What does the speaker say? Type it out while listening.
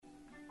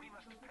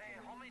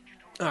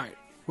All right,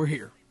 we're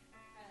here.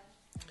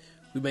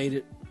 We made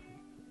it.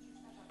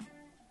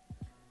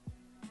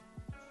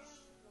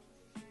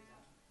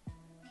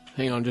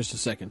 Hang on just a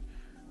second.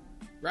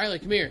 Riley,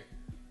 come here.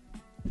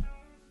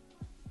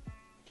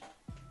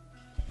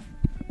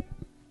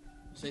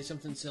 Say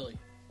something silly.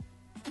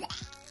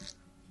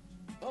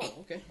 Oh,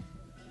 okay.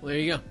 Well, there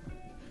you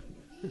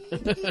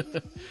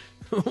go.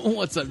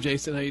 What's up,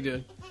 Jason? How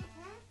you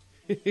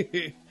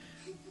doing?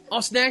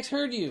 Oh, Snacks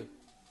heard you.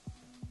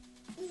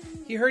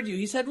 He heard you.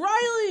 He said,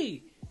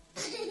 Riley!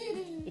 Say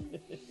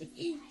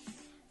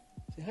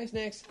hi,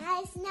 Snacks.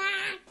 Hi,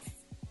 Snacks.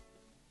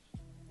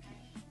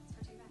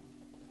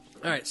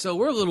 All right, so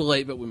we're a little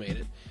late, but we made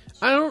it.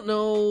 I don't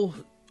know.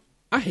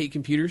 I hate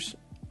computers.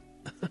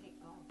 What?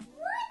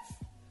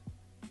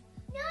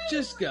 No,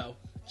 Just go.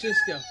 Just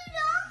go.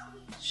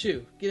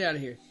 Shoo, get out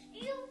of here.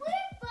 You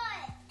weird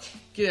butt.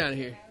 Get out of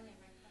here.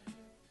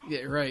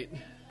 Yeah, right.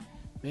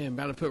 Man,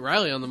 about to put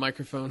Riley on the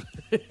microphone.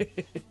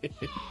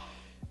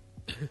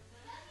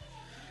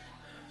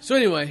 So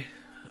anyway,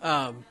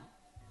 I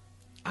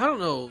don't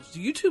know.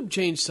 YouTube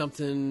changed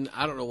something.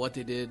 I don't know what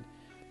they did.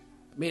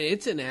 Man,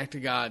 it's an act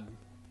of God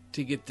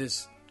to get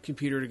this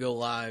computer to go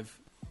live.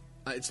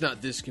 It's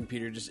not this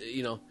computer, just,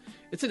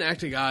 it's an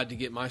act of God to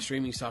get my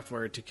streaming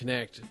software to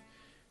connect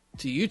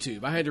to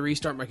YouTube. I had to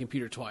restart my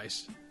computer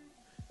twice.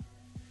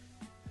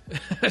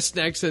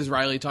 Snack says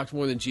Riley talks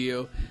more than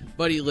Gio.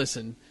 Buddy,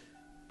 listen.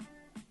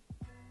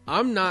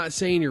 I'm not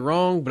saying you're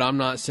wrong, but I'm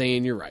not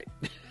saying you're right.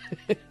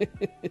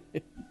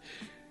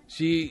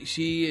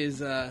 She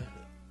is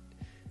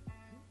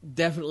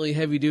definitely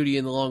heavy duty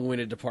in the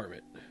long-winded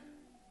department.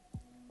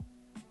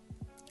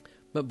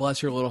 But bless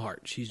her little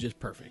heart, she's just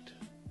perfect.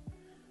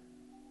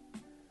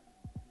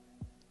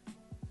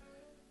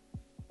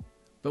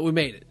 But we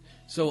made it.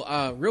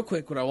 So real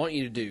quick, what I want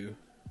you to do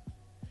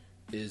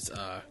is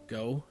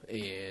go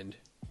and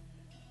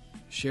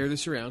share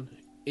this around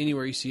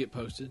anywhere you see it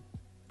posted.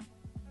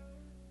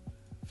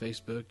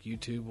 Facebook,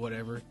 YouTube,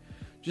 whatever.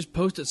 Just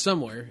post it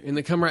somewhere and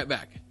then come right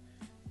back.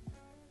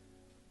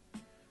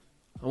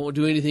 I won't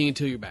do anything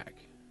until you're back.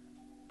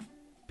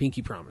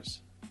 Pinky promise.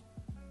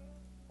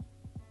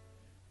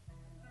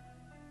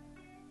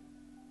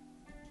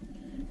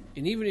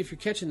 And even if you're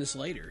catching this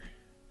later,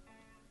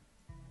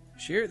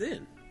 share it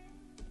then.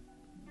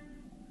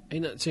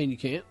 Ain't not saying you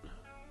can't.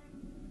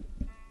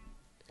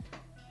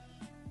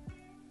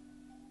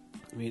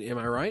 I mean, am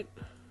I right?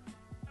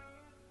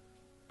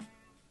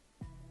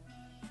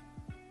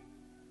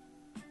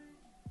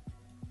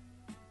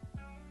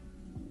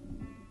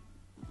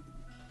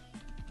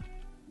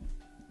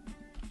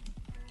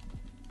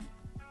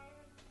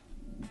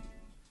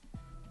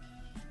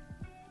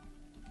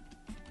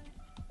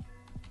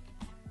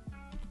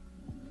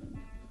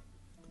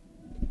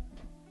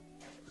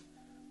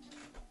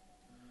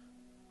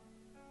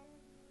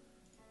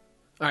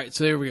 All right,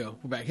 so there we go.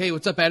 We're back. Hey,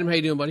 what's up, Adam? How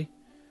you doing, buddy?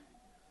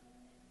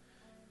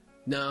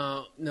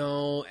 No.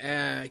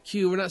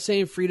 Q, we're not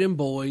saying freedom,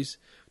 boys.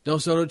 No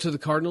Soto to the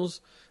Cardinals.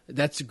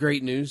 That's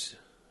great news.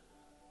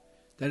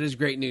 That is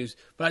great news.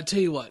 But I tell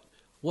you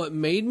what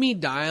made me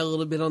die a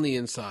little bit on the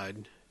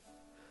inside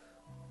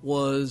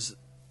was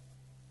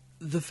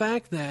the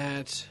fact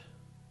that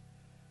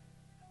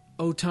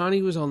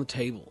Ohtani was on the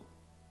table.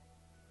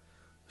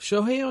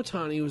 Shohei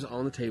Ohtani was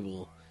on the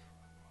table.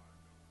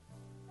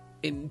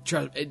 And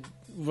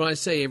when I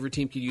say every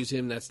team could use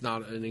him, that's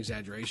not an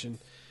exaggeration.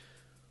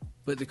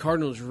 But the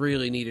Cardinals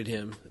really needed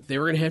him. They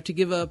were going to have to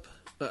give up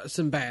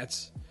some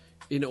bats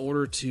in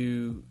order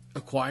to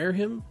acquire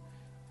him.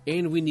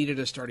 And we needed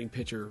a starting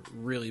pitcher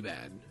really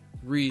bad.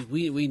 We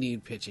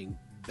need pitching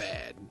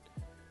bad.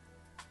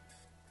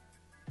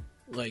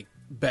 Like,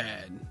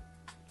 bad.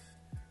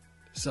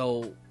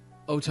 So,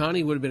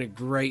 Ohtani would have been a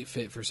great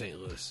fit for St.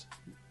 Louis.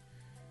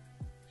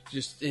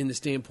 Just in the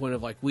standpoint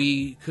of,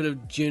 we could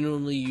have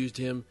genuinely used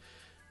him.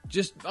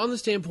 Just on the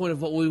standpoint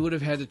of what we would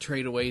have had to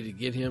trade away to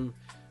get him.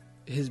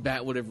 His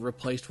bat would have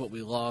replaced what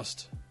we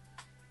lost.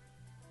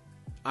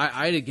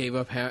 I'd have gave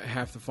up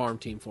half the farm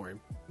team for him.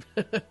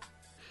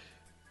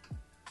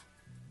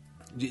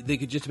 They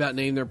could just about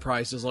name their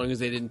price as long as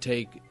they didn't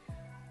take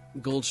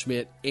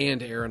Goldschmidt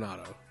and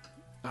Arenado.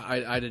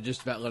 I'd have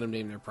just about let them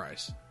name their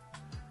price.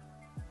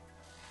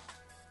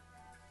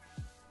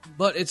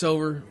 But it's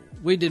over.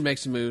 We did make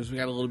some moves. We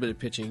got a little bit of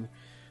pitching.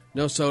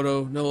 No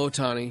Soto, no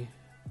Ohtani.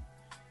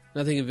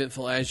 Nothing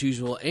eventful as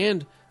usual.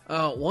 And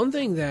one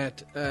thing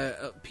that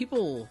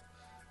people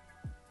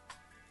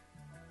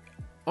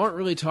aren't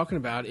really talking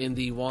about in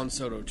the Juan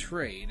Soto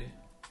trade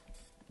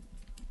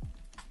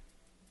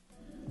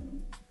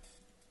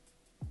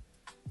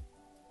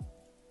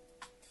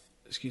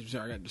excuse me,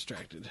 sorry, I got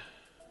distracted.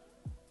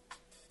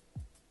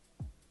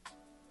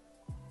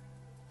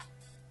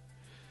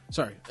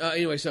 Sorry.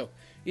 Anyway, so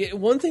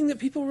one thing that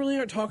people really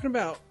aren't talking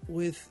about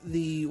with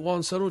the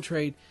Juan Soto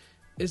trade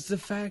is the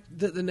fact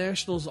that the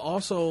Nationals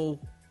also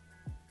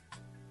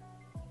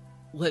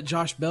let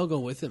Josh Bell go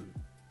with him.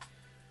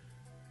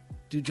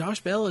 Dude,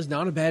 Josh Bell is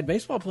not a bad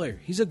baseball player.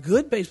 He's a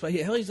good baseball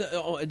player. Hell, he's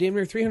a damn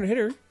near 300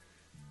 hitter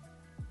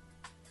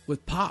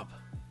with pop.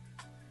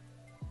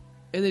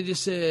 And they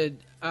just said,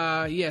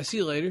 yeah, see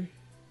you later.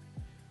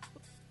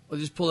 I'll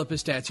just pull up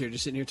his stats here,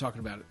 just sitting here talking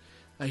about it.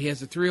 He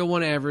has a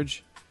 301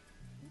 average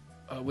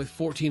with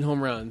 14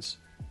 home runs.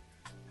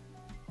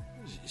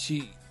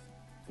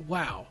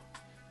 Wow.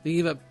 They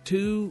gave up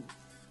 2.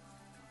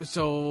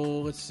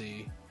 So, let's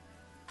see.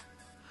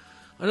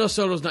 I know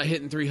Soto's not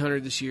hitting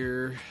 300 this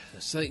year.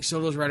 So I think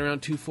Soto's right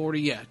around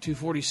 240. Yeah,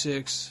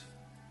 246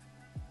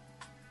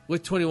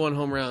 with 21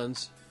 home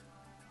runs.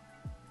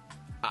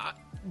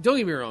 Don't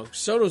get me wrong.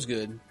 Soto's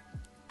good.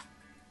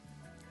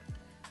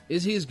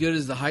 Is he as good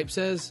as the hype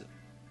says?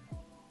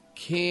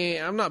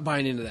 I'm not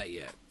buying into that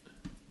yet.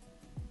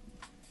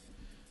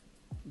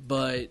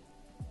 But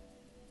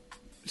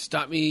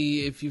stop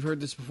me if you've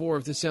heard this before,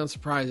 if this sounds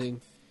surprising.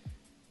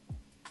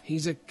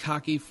 He's a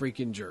cocky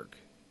freaking jerk.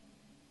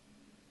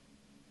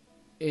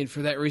 And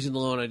for that reason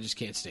alone, I just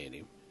can't stand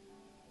him.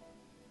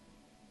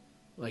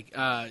 Like,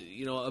 a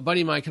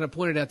buddy of mine kind of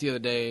pointed out the other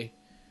day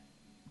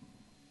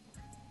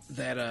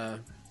that,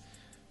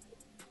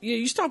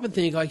 you stop and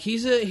think, like,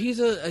 he's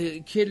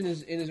a kid in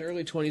his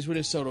early 20s. What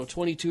is Soto?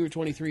 22 or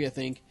 23, I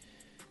think.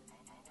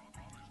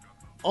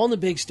 On the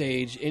big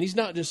stage, and he's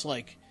not just,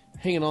 like,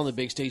 hanging on the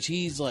big stage.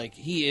 He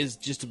is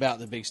just about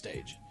the big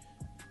stage.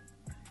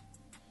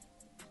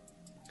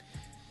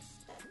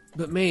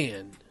 But,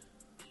 man,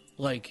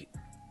 like,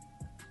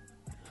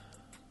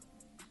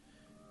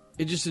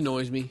 it just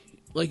annoys me.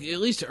 Like, at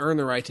least to earn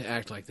the right to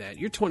act like that.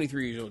 You're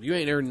 23 years old. You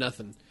ain't earned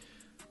nothing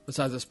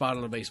besides a spot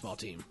on a baseball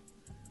team.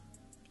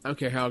 I don't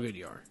care how good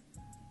you are.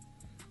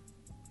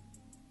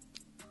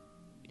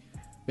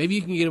 Maybe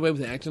you can get away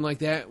with acting like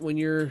that when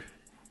you've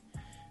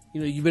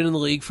been in the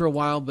league for a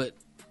while, but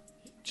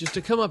just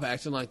to come up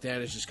acting like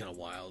that is just kind of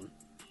wild.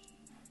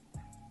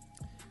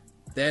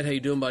 Dad, how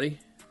you doing, buddy?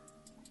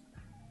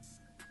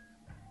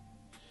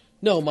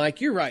 No,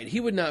 Mike, you're right. He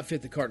would not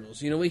fit the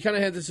Cardinals. We kind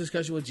of had this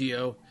discussion with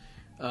Gio,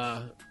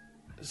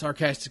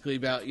 sarcastically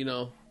about,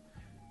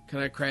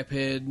 kind of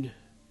craphead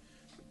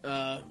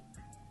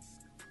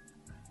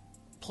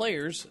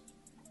players,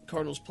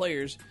 Cardinals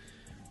players.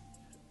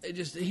 He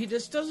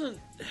just doesn't.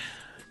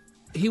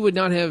 He would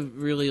not have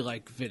really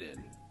fit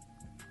in.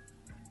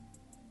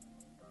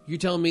 You're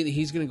telling me that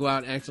he's going to go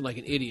out acting like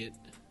an idiot?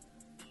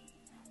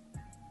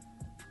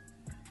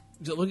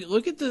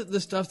 Look at the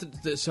stuff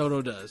that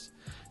Soto does,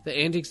 the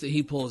antics that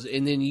he pulls,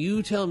 and then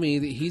you tell me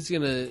that he's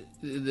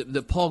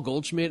that Paul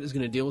Goldschmidt is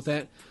going to deal with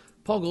that.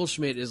 Paul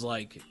Goldschmidt is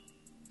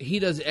he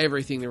does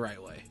everything the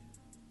right way.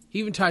 He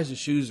even ties his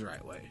shoes the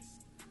right way.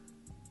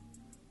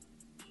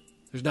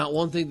 There's not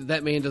one thing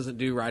that man doesn't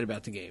do right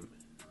about the game.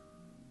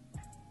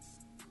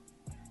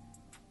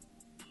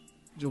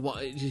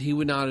 He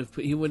would not have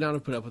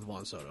put up with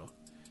Juan Soto.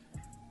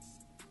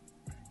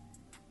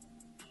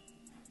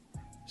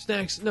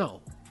 Snacks,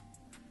 no.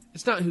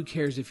 It's not who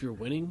cares if you're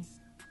winning.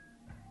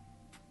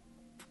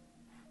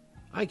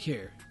 I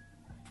care.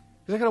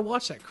 Because I gotta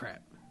watch that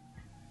crap.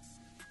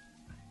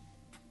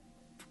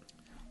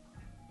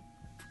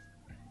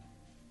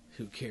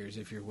 Who cares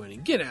if you're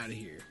winning? Get out of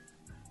here.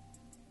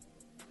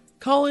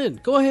 Call in.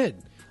 Go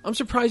ahead. I'm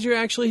surprised you're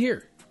actually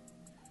here.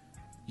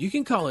 You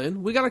can call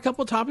in. We got a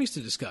couple topics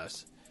to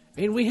discuss.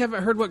 And we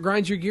haven't heard what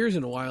grinds your gears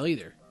in a while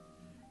either.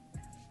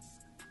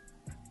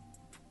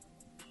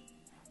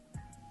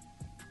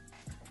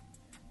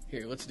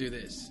 Here, let's do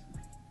this.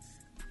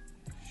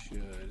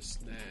 Should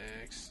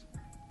snacks.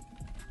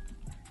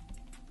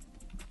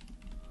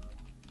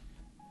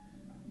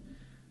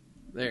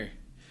 There.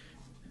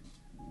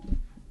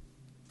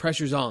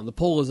 Pressure's on. The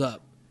poll is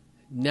up.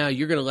 Now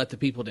you're going to let the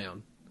people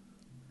down.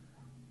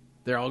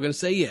 They're all going to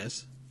say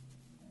yes.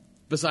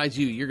 Besides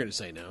you, you're going to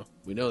say no.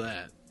 We know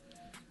that.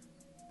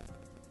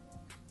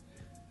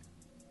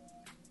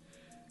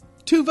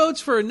 2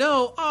 votes for a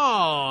no.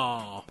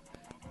 Oh,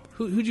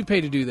 who'd you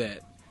pay to do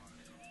that?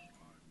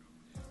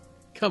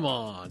 Come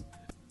on.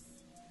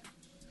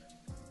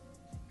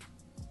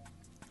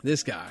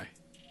 This guy.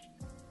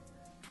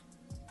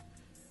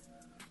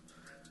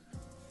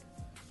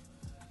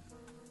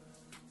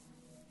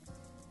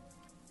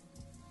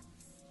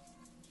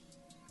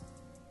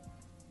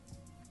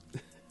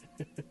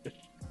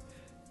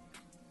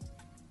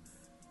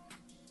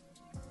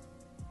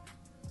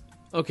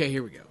 Okay,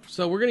 here we go.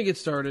 So we're going to get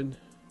started.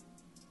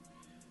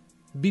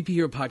 BP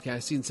Hero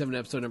Podcast, Season 7,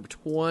 Episode number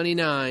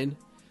 29.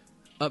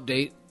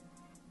 Update.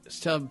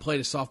 Still haven't played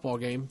a softball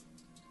game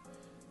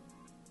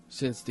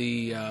since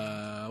the,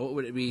 what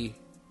would it be,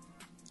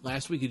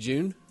 last week of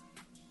June?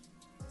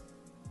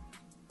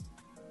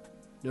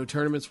 No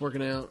tournaments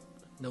working out.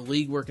 No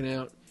league working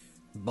out.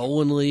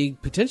 Bowling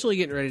league, potentially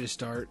getting ready to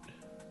start.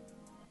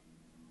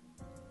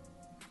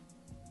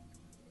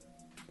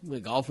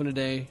 Went golfing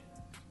today.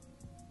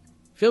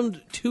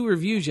 Filmed 2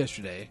 reviews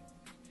yesterday.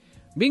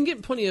 Been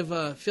getting plenty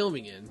of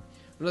filming in.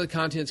 I know the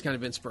content's kind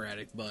of been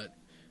sporadic, but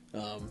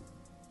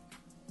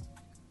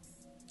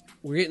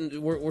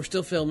we're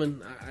still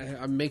filming.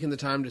 I'm making the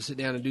time to sit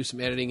down and do some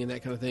editing and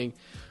that kind of thing.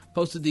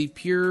 Posted the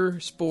Pure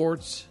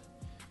Sports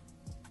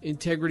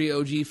Integrity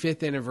OG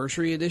 5th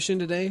Anniversary Edition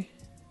today.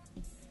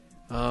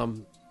 I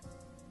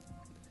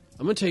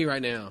I'm going to tell you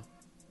right now,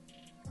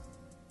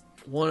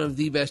 one of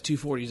the best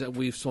 240s that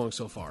we've swung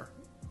so far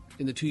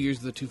in the 2 years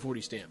of the 240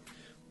 stamp.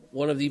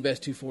 One of the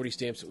best 240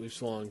 stamps that we've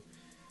swung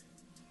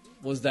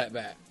was that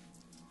bat.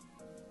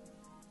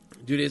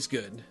 Dude, it's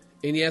good.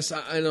 And yes,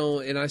 I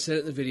know, and I said it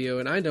in the video,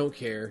 and I don't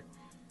care.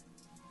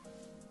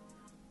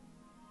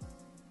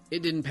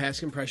 It didn't pass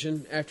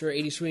compression after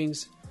 80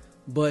 swings,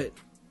 but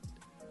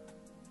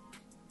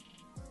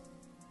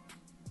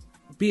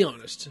be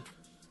honest.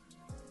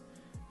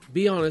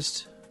 Be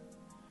honest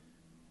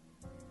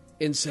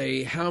and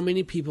say how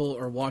many people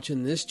are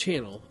watching this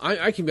channel.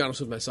 I can be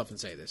honest with myself and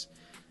say this.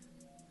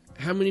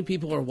 How many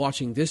people are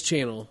watching this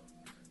channel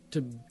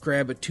to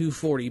grab a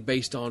 240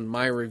 based on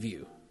my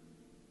review?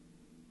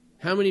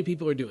 How many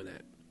people are doing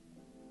that?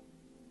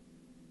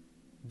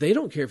 They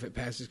don't care if it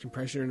passes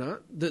compression or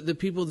not. The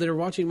people that are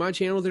watching my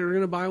channel that are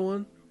going to buy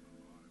one,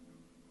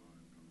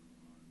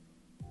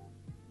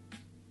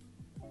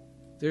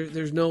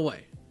 there's no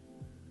way.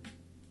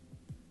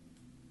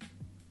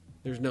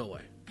 There's no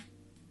way.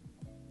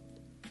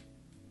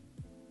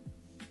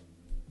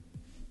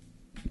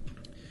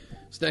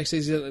 So next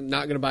he's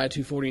not going to buy a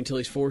 240 until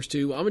he's forced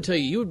to. I'm going to tell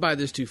you, you would buy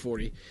this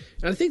 240.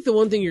 And I think the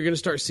one thing you're going to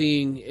start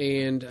seeing,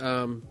 and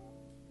I'm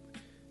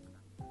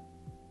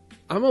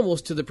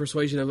almost to the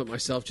persuasion of it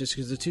myself just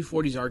because the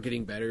 240s are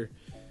getting better,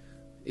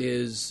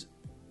 is...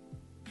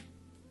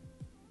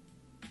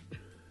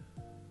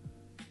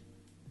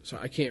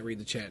 Sorry, I can't read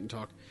the chat and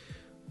talk.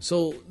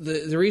 So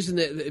the reason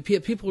that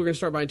people are going to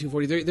start buying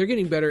 240, they're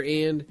getting better,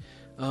 and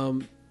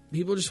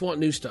people just want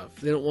new stuff.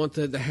 They don't want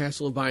the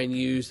hassle of buying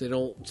used.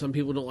 Some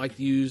people don't like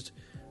used.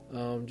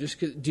 Just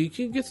cause, you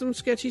can get some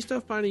sketchy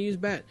stuff buying a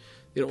used bat.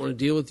 They don't want to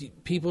deal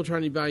with people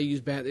trying to buy a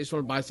used bat. They just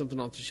want to buy something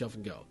off the shelf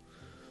and go.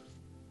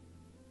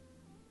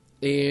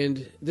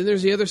 And then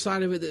there's the other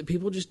side of it that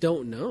people just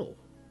don't know.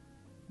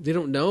 They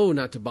don't know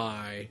not to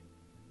buy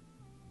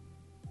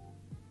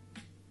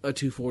a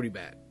 240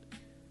 bat.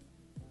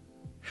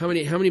 How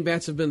many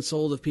bats have been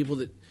sold of people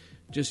that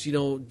just,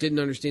 didn't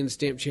understand the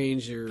stamp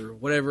change or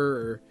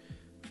whatever,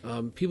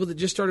 or people that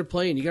just started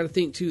playing? You got to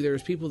think, too,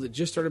 there's people that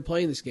just started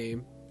playing this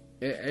game.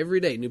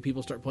 Every day, new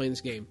people start playing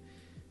this game.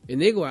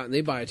 And they go out and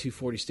they buy a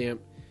 240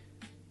 stamp,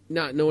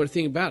 not knowing a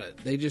thing about it.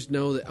 They just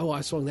know that,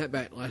 I swung that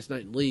bat last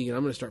night in league, and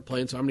I'm going to start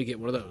playing, so I'm going to get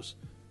one of those.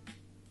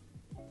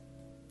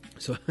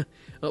 So,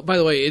 by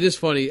the way, it is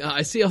funny.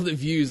 I see all the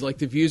views. Like,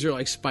 the views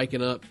are,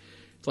 spiking up.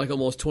 It's like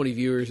almost 20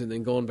 viewers, and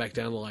then going back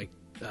down to,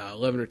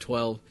 11 or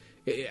 12.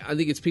 I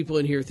think it's people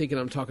in here thinking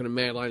I'm talking a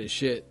mad line of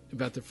shit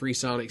about the free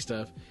Sonic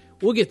stuff.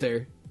 We'll get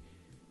there.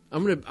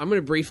 I'm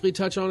gonna briefly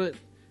touch on it.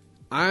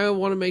 I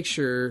want to make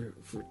sure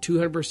for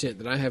 200%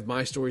 that I have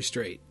my story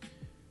straight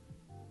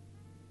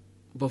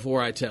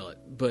before I tell it.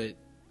 But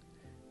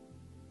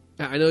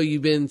I know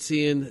you've been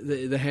seeing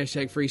the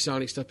hashtag free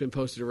Sonic stuff been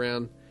posted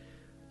around.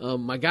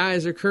 My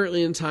guys are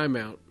currently in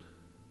timeout.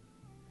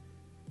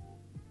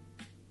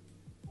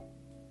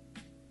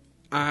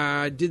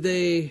 Did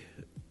they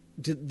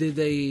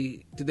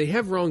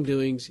have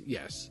wrongdoings?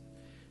 Yes.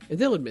 And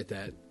they'll admit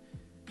that.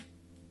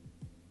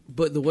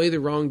 But the way the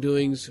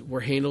wrongdoings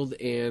were handled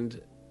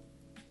and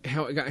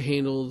how it got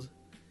handled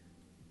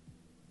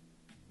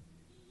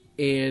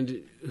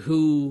and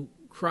who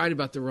cried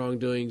about the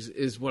wrongdoings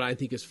is what I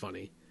think is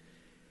funny.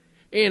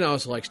 And I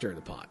also like stirring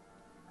the pot.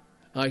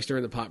 I like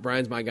stirring the pot.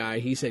 Brian's my guy.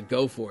 He said,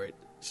 go for it.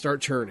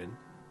 Start churning.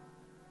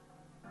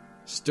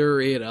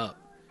 Stir it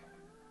up.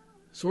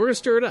 So we're going to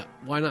stir it up.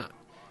 Why not?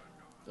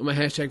 I'm going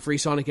to hashtag free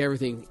Sonic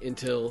everything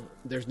until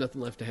there's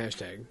nothing left to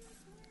hashtag.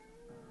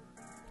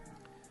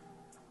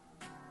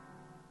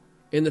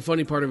 And the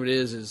funny part of it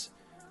is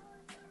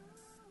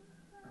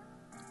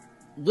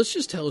let's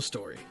just tell a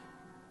story.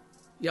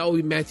 Yeah,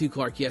 we Matthew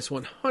Clark. Yes,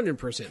 100%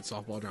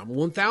 softball drama.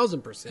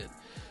 1,000%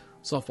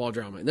 softball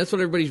drama. And that's what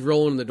everybody's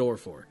rolling in the door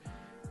for.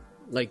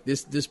 Like,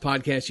 this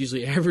podcast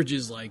usually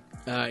averages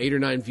 8 or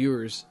 9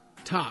 viewers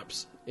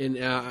tops. And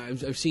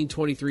I've seen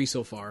 23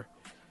 so far.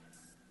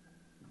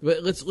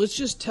 But let's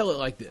just tell it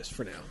like this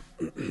for now.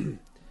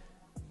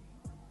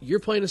 You're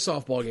playing a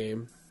softball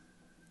game,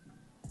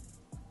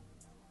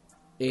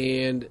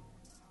 and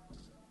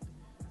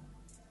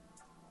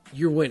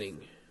you're winning.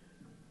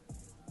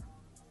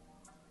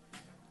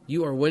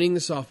 You are winning the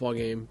softball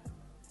game,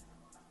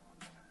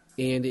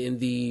 and in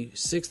the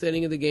 6th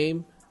inning of the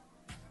game,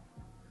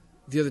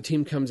 the other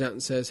team comes out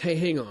and says, hey,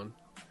 hang on.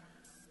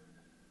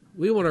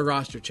 We want a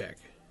roster check.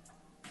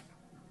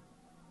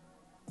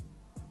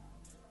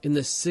 In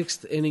the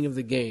 6th inning of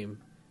the game,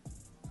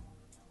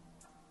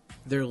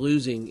 they're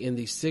losing in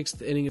the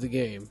 6th inning of the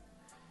game.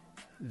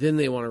 Then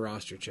they want a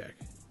roster check.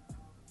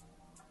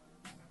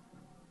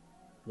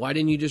 Why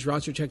didn't you just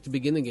roster check to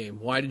begin the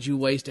game? Why did you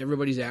waste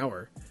everybody's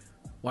hour?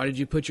 Why did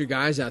you put your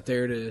guys out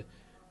there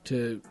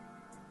to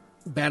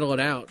battle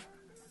it out?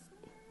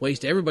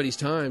 Waste everybody's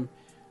time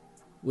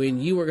when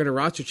you weren't going to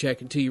roster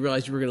check until you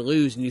realized you were going to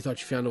lose and you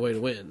thought you found a way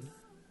to win.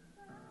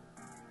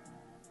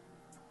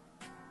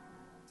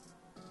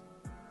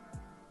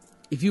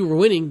 If you were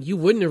winning, you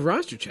wouldn't have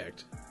roster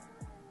checked.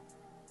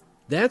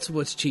 That's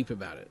what's cheap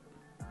about it.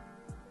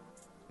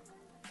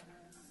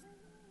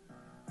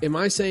 Am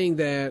I saying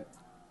that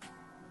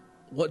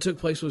what took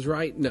place was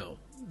right? No.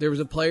 There was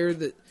a player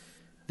that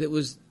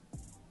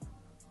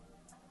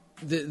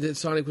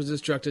Sonic was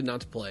instructed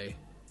not to play.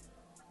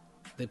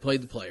 They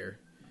played the player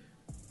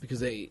because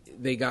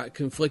they got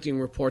conflicting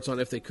reports on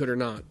if they could or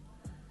not.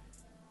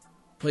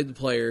 Played the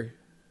player.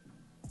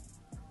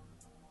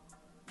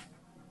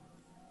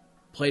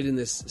 Played in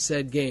this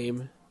said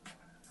game.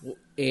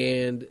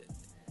 And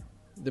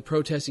the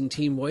protesting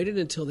team waited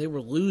until they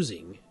were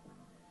losing.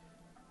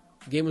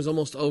 The game was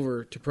almost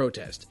over to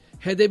protest.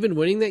 Had they been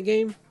winning that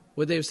game,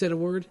 would they have said a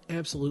word?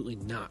 Absolutely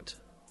not.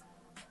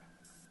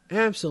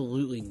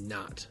 Absolutely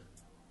not.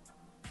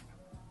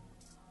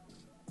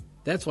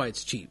 That's why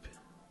it's cheap.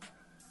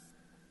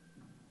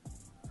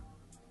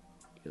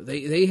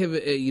 They have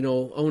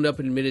owned up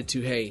and admitted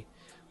to, hey,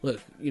 look,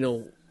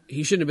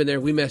 he shouldn't have been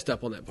there. We messed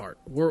up on that part.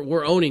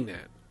 We're owning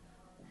that.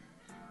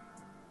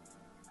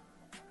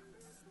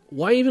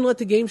 Why even let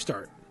the game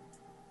start?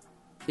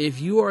 If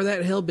you are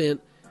that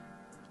hell-bent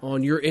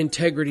on your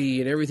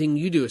integrity and everything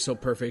you do is so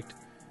perfect,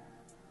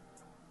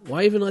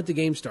 why even let the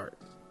game start?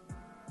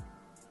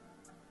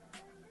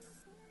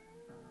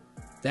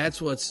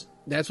 That's what's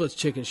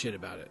chicken shit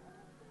about it.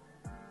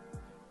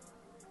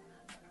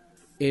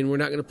 And we're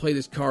not going to play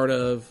this card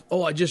of,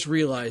 oh, I just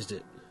realized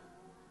it,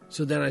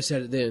 so then I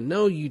said it then.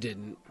 No, you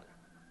didn't.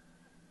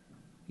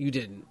 You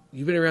didn't.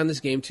 You've been around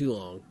this game too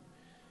long.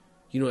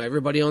 You know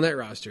everybody on that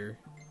roster.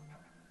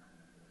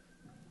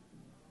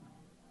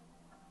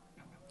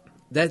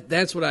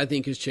 That's what I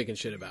think is chicken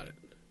shit about it.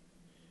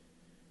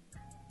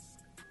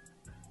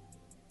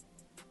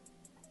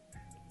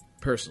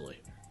 Personally.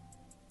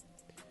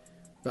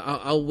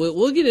 But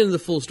we'll get into the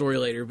full story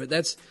later, but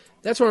that's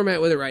where I'm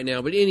at with it right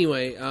now. But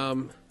anyway,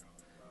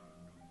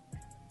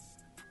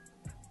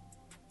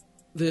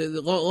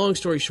 the long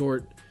story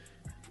short,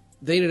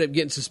 they ended up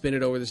getting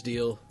suspended over this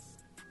deal.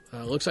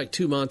 Looks like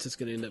 2 months it's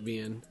going to end up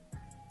being.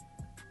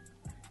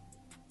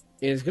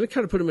 And it's going to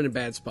kind of put them in a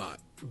bad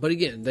spot. But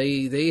again,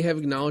 they have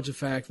acknowledged the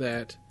fact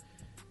that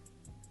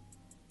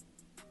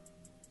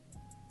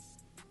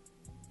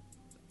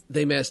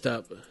they messed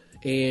up.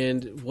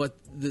 And what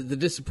the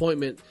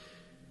disappointment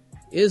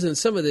is in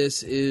some of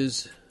this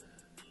is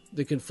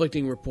the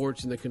conflicting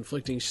reports and the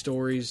conflicting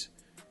stories.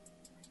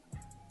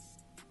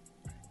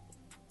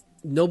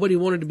 Nobody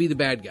wanted to be the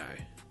bad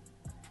guy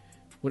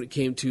when it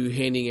came to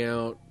handing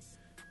out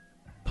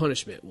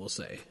punishment, we'll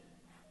say.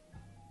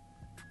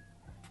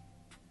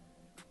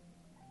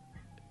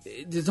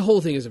 The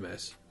whole thing is a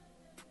mess.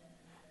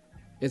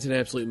 It's an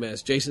absolute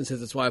mess. Jason says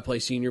that's why I play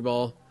senior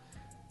ball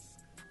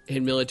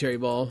and military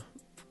ball.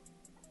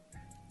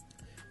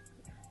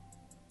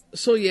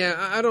 So yeah,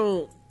 I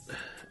don't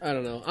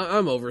know.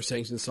 I'm over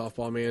sanctioned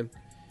softball, man.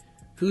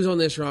 Who's on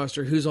this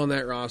roster? Who's on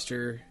that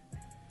roster?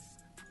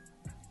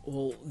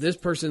 Well, this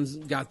person's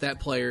got that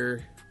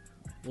player.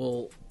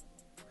 Well,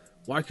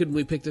 why couldn't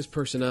we pick this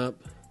person up?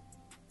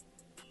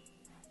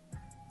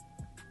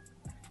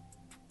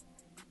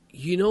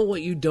 You know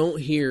what you don't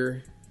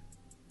hear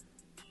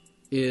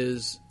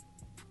is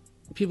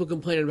people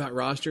complaining about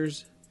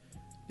rosters.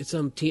 It's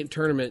some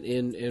tournament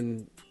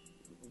in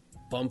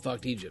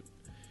bumfucked Egypt.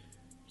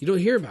 You don't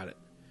hear about it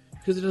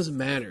because it doesn't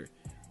matter.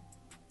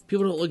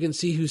 People don't look and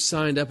see who's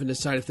signed up and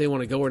decide if they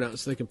want to go or not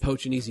so they can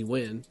poach an easy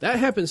win. That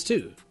happens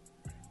too.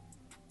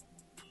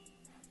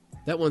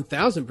 That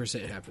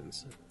 1,000%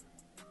 happens.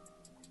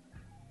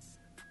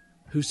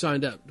 Who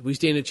signed up? Do we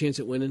stand a chance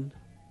at winning?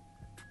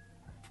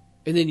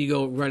 And then you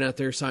go run out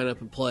there, sign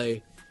up and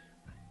play,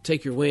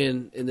 take your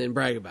win, and then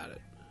brag about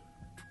it.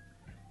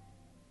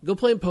 Go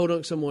play in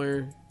Podunk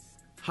somewhere,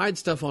 hide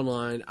stuff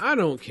online. I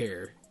don't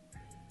care.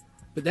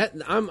 But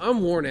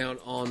I'm worn out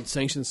on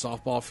sanctioned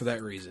softball for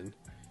that reason.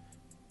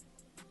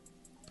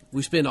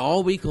 We spend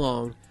all week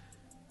long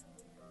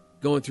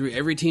going through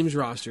every team's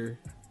roster,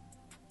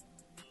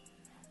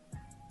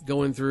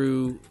 going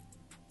through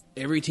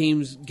every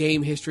team's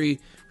game history,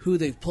 who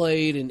they've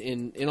played,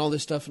 and all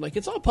this stuff. And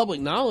it's all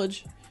public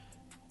knowledge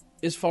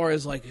as far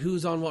as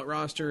who's on what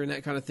roster and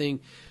that kind of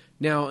thing.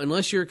 Now,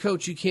 unless you're a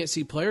coach, you can't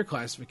see player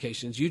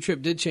classifications.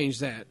 UTRIP did change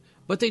that.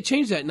 But they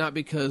changed that not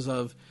because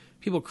of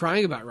people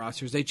crying about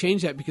rosters. They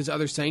changed that because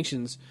other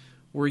sanctions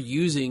were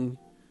using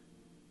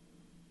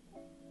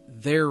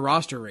their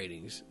roster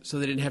ratings, so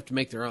they didn't have to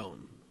make their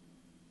own.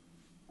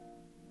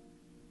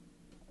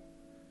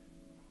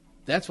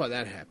 That's why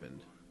that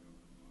happened.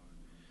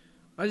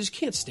 I just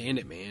can't stand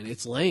it, man.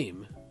 It's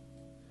lame.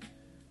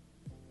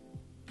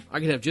 I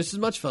could have just as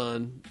much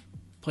fun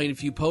playing a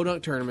few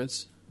Podunk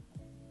tournaments.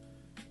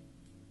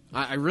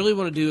 I really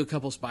want to do a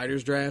couple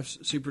Spiders drafts,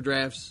 super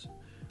drafts.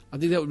 I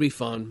think that would be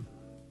fun.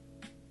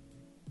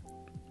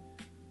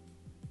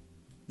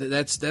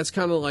 That's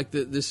kind of like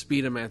the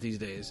speed I'm at these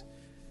days.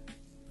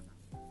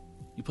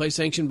 You play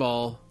sanctioned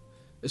ball,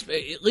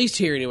 at least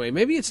here anyway.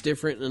 Maybe it's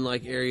different in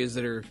areas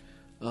that are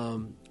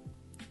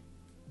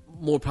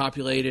more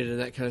populated and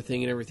that kind of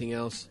thing and everything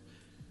else.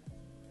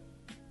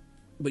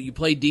 But you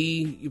play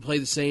D, you play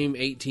the same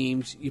 8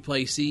 teams. You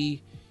play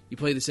C, you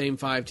play the same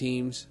 5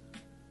 teams.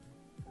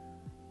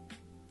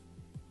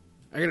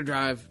 I got to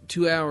drive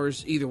 2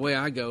 hours either way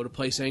I go to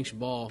play sanctioned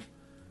ball,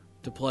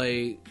 to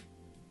play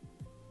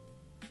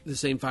the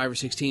same 5 or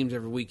 6 teams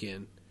every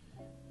weekend,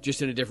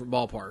 just in a different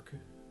ballpark.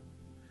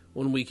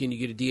 One weekend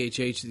you get a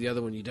DHH, the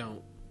other one you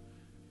don't.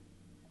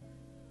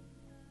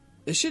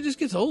 This shit just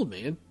gets old,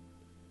 man.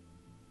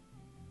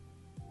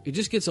 It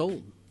just gets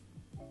old.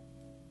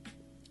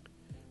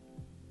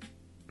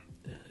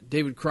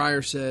 David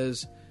Cryer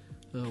says,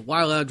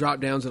 why allow drop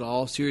downs at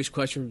all? Serious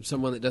question from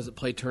someone that doesn't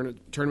play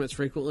tournaments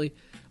frequently.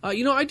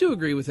 I do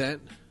agree with that.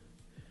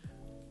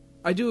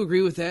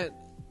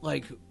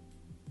 Like,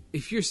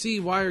 if you're C,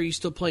 why are you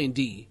still playing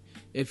D?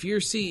 If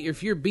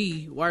you're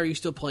B, why are you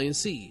still playing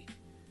C?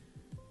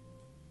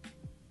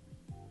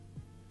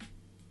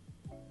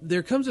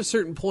 There comes a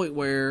certain point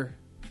where,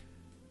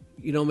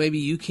 maybe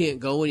you can't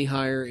go any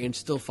higher and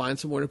still find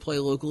somewhere to play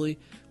locally,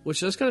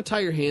 which does kind of tie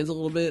your hands a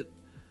little bit.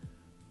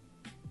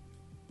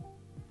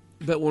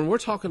 But when we're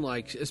talking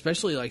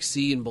especially like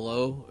C and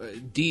below,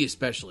 D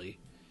especially.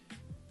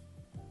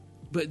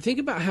 But think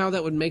about how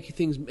that would make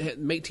teams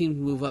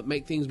move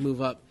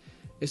up,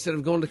 instead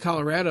of going to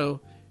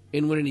Colorado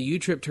and winning a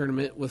U-Trip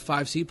tournament with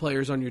 5 C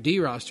players on your D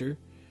roster.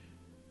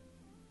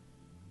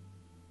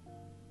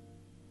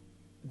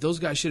 Those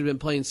guys should have been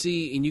playing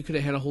C, and you could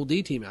have had a whole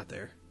D team out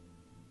there.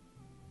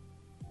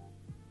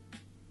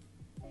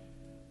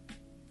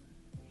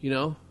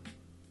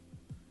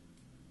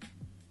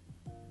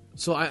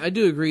 So I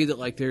do agree that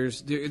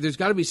there's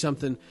got to be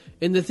something,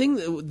 and the thing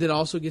that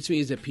also gets me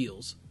is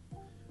appeals.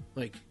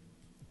 Like,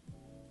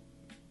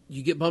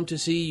 you get bumped to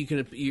C, you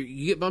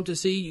get bumped to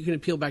C, you can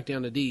appeal back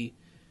down to D.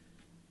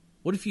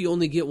 What if you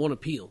only get one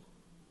appeal?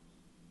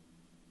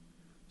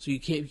 So you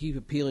can't keep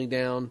appealing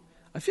down.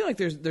 I feel like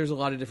there's a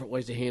lot of different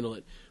ways to handle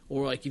it.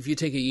 Or like if you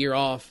take a year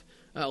off,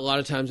 a lot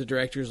of times the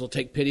directors will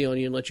take pity on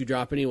you and let you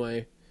drop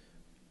anyway.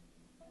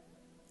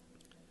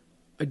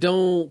 I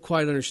don't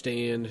quite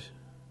understand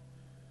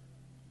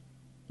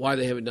why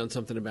they haven't done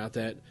something about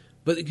that.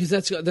 But because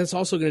that's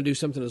also going to do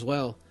something as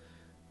well.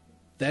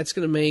 That's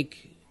going to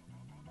make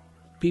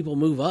people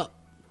move up.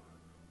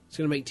 It's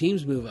going to make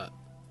teams move up.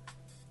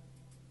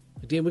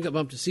 Like, damn, we got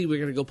bumped to C, we're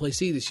going to go play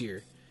C this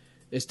year.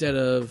 Instead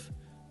of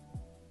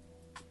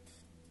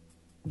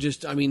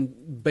just,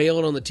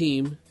 bailing on the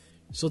team.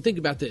 So think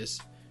about this.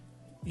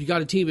 You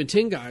got a team of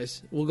 10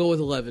 guys, we'll go with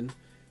 11,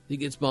 that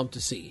gets bumped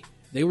to C.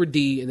 They were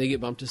D, and they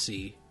get bumped to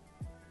C.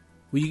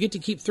 Well, you get to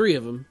keep 3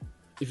 of them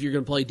if you're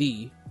going to play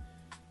D.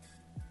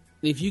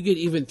 And if you get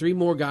even 3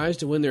 more guys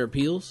to win their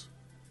appeals,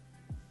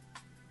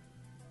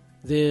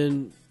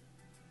 then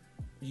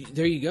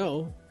there you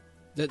go.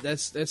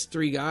 That's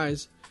 3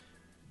 guys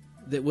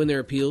that win their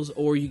appeals,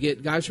 or you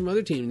get guys from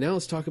other teams. Now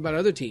let's talk about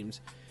other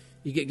teams.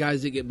 You get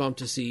guys that get bumped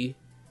to C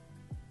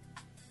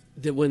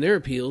that win their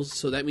appeals,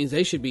 so that means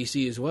they should be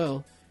C as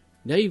well.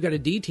 Now you've got a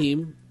D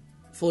team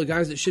full of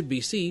guys that should be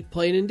C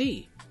playing in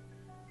D.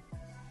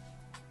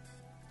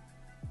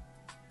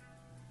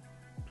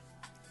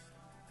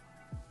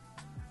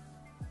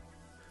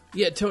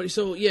 Yeah, Tony.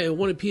 So yeah,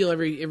 one appeal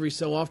every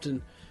so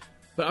often,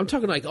 but I'm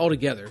talking like all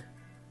together.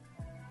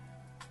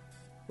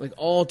 Like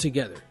all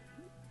together.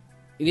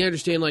 And you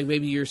understand, like,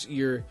 maybe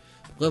your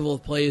level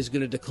of play is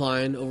going to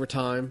decline over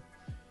time.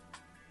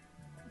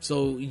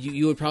 So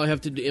you would probably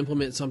have to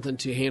implement something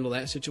to handle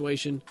that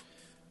situation.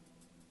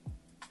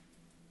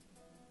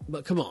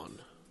 But come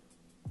on.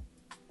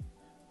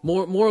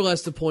 More or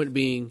less the point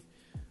being,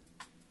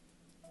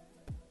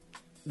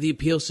 the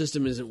appeal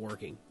system isn't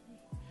working.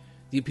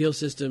 The appeal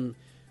system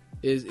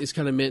is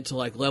kind of meant to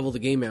like level the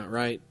game out,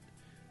 right?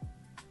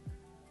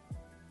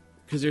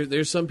 Because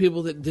there's some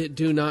people that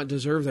do not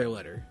deserve their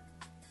letter.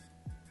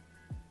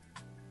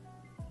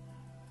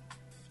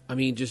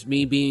 Just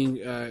me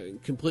being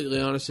completely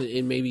honest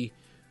and maybe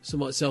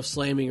somewhat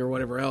self-slamming or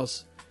whatever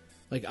else.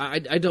 Like I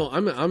don't.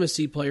 I'm a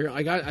C player.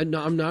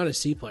 I'm not a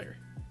C player.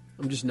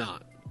 I'm just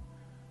not.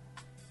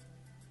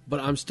 But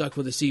I'm stuck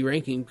with a C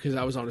ranking because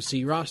I was on a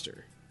C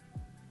roster.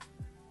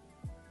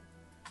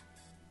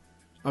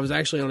 I was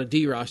actually on a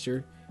D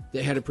roster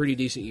that had a pretty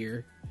decent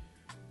year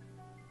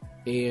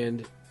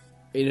and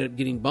ended up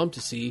getting bumped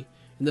to C.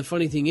 And the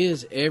funny thing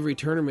is, every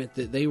tournament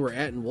that they were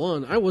at and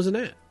won, I wasn't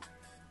at.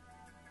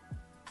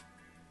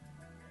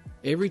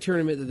 Every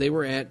tournament that they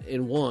were at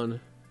and won,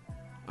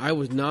 I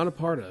was not a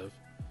part of.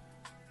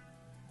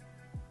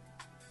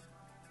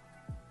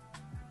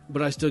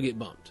 But I still get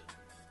bumped.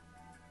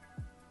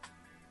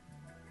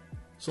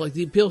 So, like,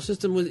 the appeal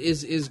system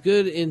is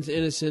good in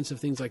a sense of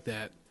things like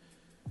that.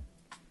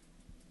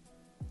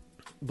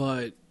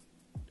 But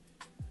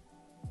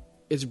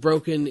it's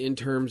broken in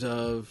terms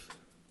of,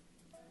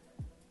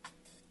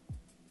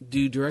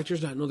 do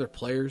directors not know their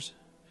players?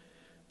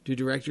 Do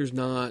directors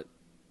not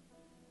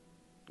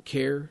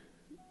care?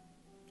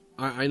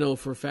 I know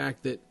for a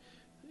fact that,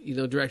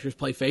 directors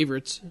play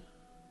favorites. And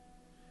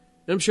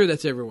I'm sure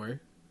that's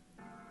everywhere.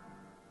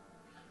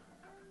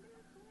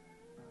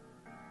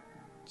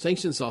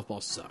 Sanctioned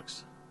softball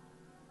sucks.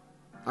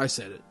 I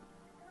said it.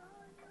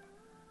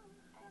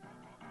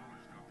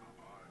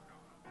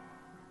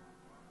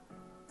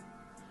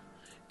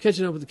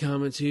 Catching up with the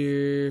comments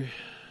here.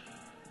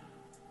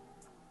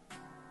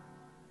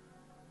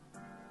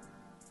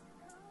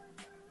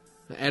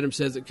 Adam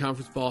says that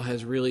conference ball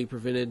has really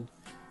prevented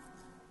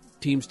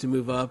teams to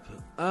move up.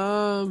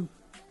 I'd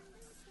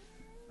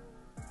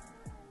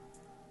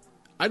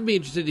be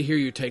interested to hear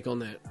your take on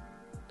that.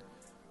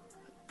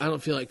 I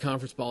don't feel like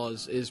conference ball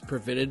is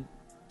prevented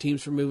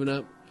teams from moving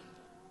up.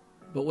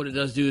 But what it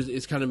does do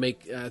is kind of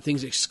make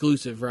things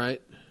exclusive, right?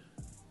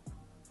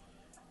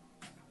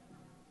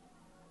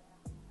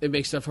 It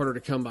makes stuff harder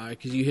to come by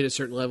because you hit a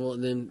certain level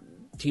and then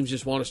teams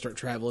just want to start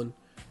traveling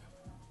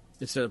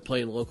instead of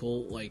playing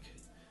local. Like,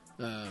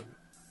 I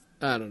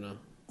don't know.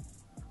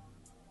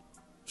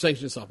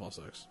 Sanctioned softball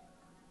sucks.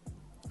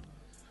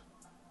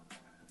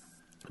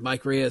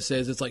 Mike Reyes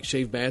says it's like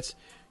shaved bats.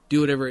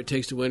 Do whatever it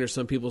takes to win, or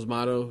some people's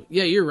motto.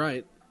 Yeah, you're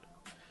right.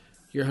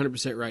 You're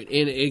 100% right.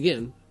 And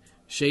again,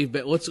 shaved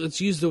bat.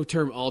 Let's use the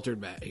term altered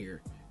bat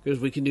here because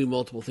we can do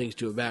multiple things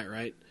to a bat,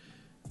 right?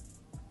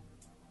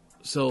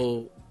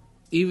 So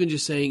even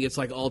just saying it's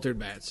like altered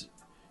bats,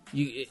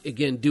 you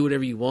again do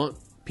whatever you want.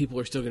 People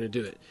are still going to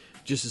do it.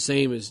 Just the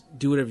same as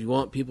do whatever you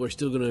want. People are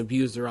still going to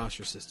abuse the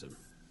roster system.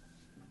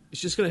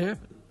 It's just going to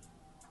happen.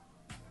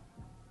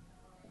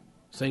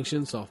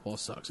 Sanctioned softball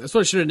sucks. That's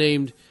what I should have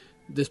named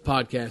this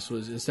podcast,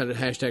 was instead of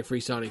hashtag Free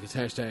Sonic, it's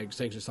hashtag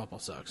Sanctioned softball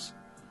sucks.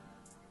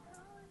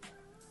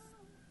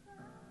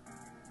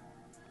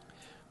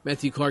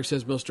 Matthew Clark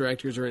says most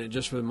directors are in it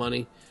just for the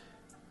money.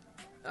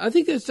 I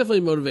think that's definitely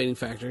a motivating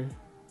factor.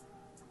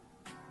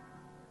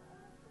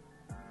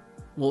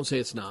 Won't say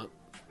it's not.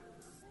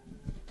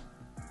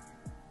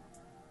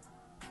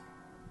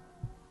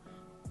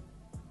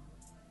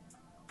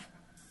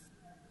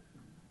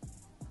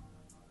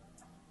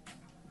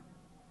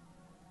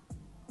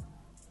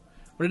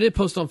 But I did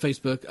post on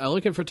Facebook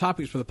looking for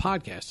topics for the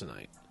podcast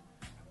tonight.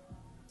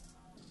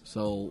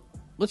 So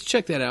let's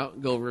check that out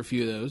and go over a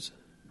few of those.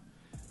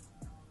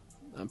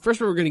 First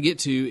one we're going to get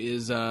to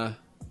is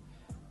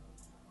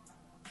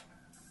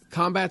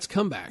Combat's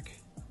comeback.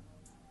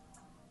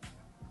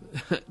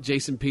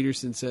 James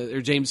Peterson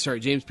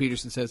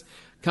says,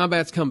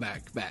 Combat's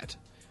comeback bat.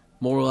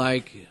 More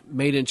like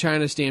made in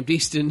China, stamped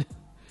Easton.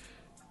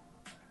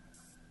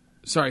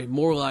 Sorry,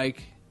 more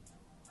like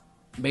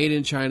made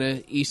in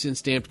China, Easton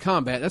stamped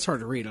Combat. That's hard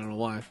to read, I don't know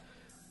why.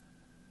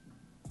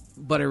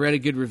 But I read a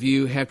good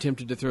review, have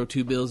tempted to throw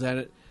two bills at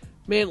it.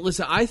 Man,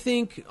 listen, I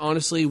think,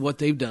 honestly, what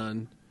they've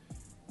done...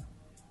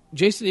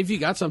 Jason, if you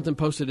got something,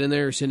 post it in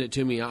there or send it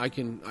to me. I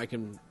can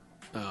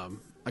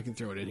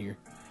throw it in here.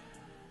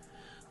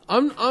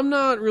 I'm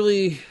not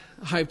really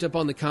hyped up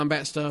on the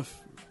Combat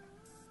stuff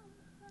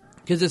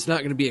because it's not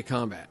going to be a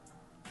Combat.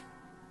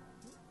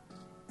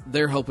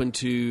 They're hoping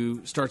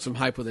to start some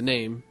hype with a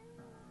name,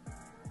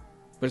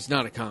 but it's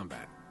not a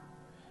Combat.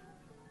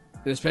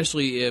 And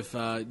especially if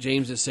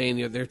James is saying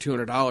they're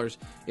 $200,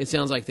 it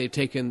sounds like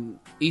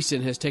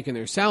Easton has taken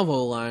their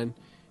Salvo line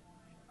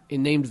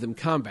and named them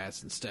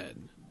Combats instead.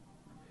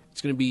 It's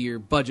going to be your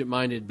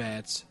budget-minded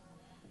bats.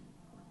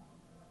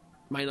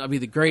 Might not be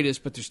the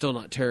greatest, but they're still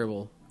not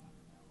terrible.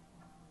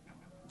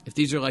 If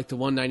these are like the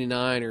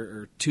 $199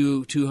 or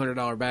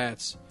 $200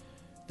 bats,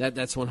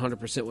 that's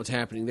 100% what's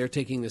happening. They're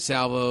taking the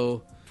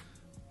Salvo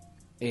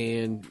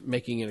and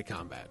making it a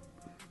Combat.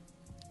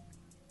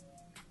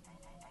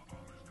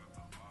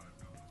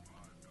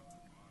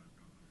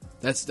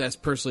 That's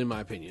personally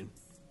my opinion.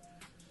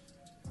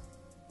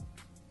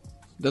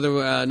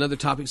 Another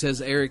topic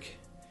says, Eric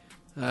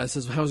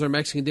says, how was our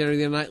Mexican dinner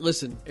the other night?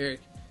 Listen,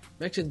 Eric,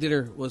 Mexican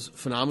dinner was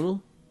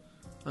phenomenal.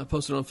 I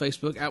posted on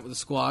Facebook, out with the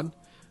squad.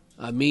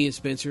 Me and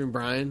Spencer and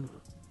Brian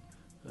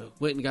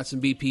went and got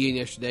some BP in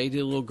yesterday, did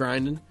a little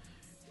grinding.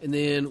 And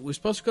then we're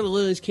supposed to go to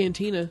Lily's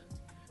Cantina.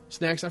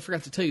 Snacks, I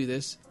forgot to tell you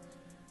this.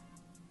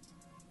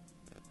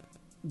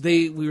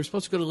 We were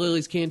supposed to go to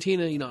Lily's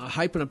Cantina,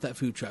 hyping up that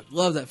food truck.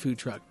 Love that food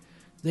truck.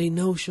 They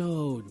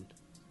no-showed.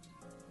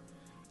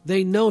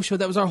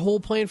 That was our whole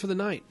plan for the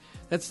night.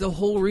 That's the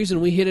whole reason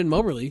we hit in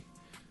Moberly,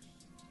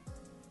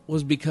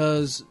 was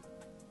because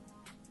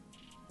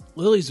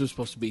Lily's was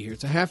supposed to be here.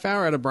 It's a half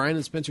hour out of Brian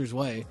and Spencer's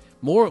way.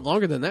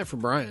 Longer than that for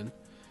Brian.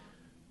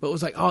 But it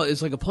was like,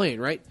 it's like a plane,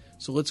 right?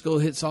 So let's go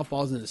hit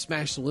softballs and then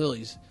smash the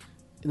Lily's.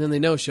 And then they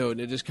no-showed,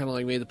 and it just kind of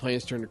like made the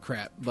plans turn to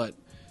crap. But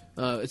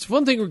it's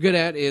one thing we're good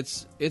at.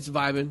 It's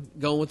vibing,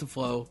 going with the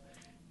flow.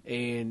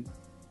 And,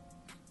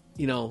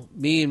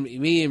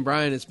 me and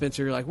Brian and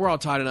Spencer, like, we're all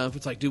tight enough.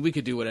 It's like, dude, we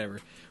could do whatever.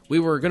 We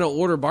were going to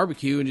order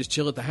barbecue and just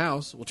chill at the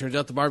house. Well, turns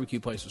out the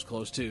barbecue place was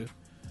closed, too.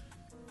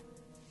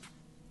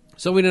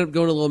 So we ended up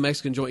going to a little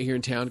Mexican joint here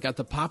in town. Got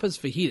the Papas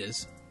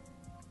Fajitas,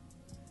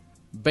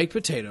 baked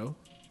potato,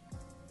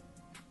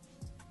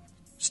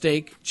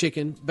 steak,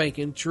 chicken,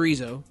 bacon,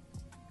 chorizo,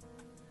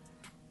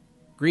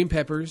 green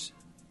peppers,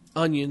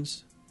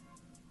 onions,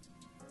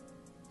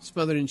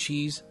 smothered in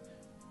cheese,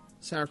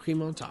 sour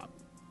cream on top.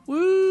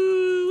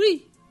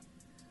 Woo-wee!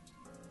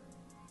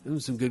 Those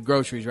are some good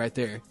groceries right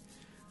there.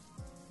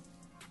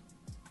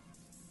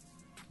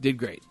 Did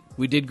great.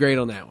 We did great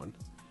on that one.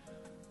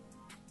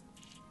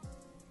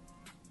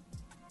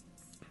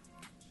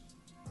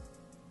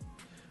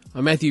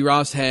 Matthew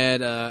Ross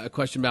had a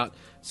question about,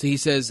 so he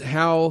says,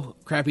 how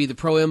crappy the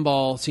Pro-Am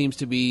ball seems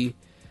to be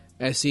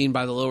as seen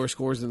by the lower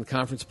scores in the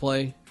conference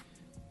play.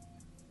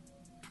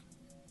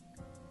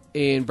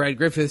 And Brad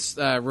Griffith's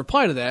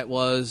reply to that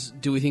was,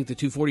 do we think the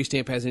 240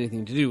 stamp has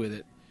anything to do with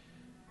it?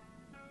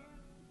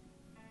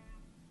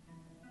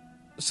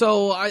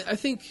 So I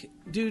think,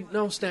 dude,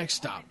 no, Snacks,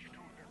 stop.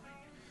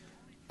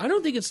 I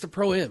don't think it's the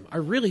Pro-Am. I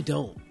really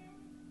don't.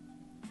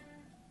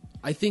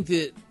 I think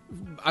that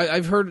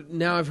I've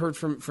heard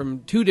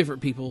from two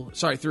different people,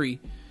 sorry, three,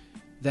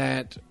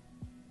 that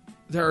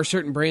there are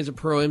certain brands of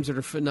Pro-Ams that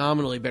are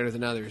phenomenally better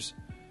than others.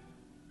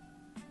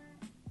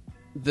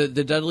 The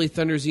Dudley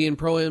Thunder ZN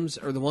Pro-Ams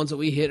are the ones that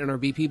we hit in our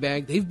BP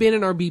bag. They've been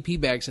in our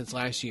BP bag since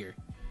last year.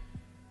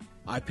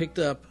 I picked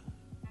up,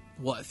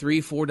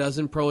 3-4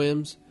 dozen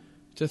Pro-Ams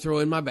to throw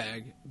in my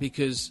bag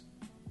because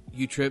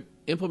U-Trip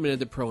implemented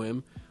the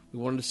Pro-Am. We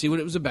wanted to see what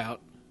it was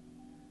about.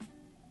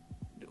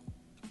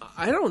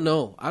 I don't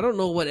know. I don't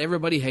know what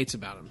everybody hates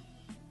about them.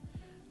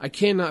 I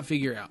cannot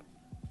figure out.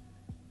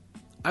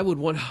 I would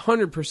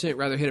 100%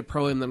 rather hit a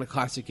Pro-Am than a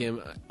Classic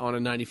M on a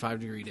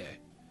 95-degree day.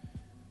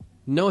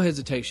 No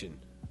hesitation.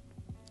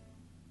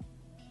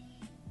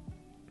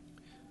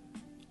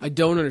 I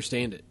don't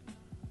understand it.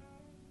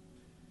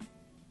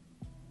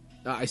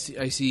 I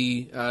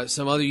see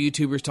some other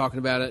YouTubers talking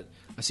about it.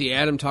 I see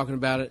Adam talking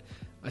about it.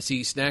 I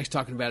see Snacks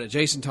talking about it.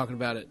 Jason talking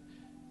about it.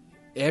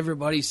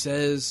 Everybody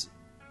says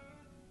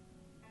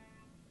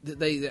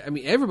that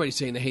everybody's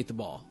saying they hate the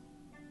ball.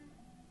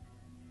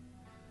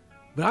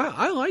 But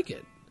I like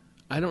it.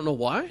 I don't know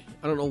why.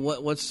 I don't know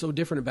what's so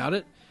different about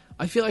it.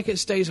 I feel like it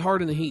stays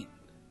hard in the heat.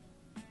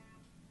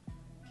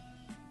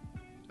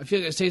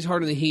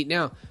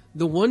 Now,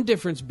 the one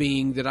difference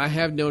being that I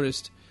have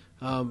noticed,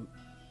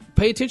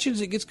 pay attention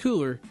as it gets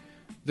cooler,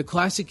 the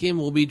Classic M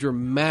will be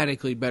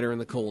dramatically better in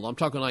the cold. I'm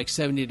talking like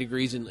 70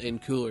 degrees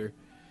and cooler.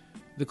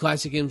 The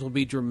Classic M's will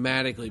be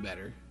dramatically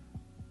better.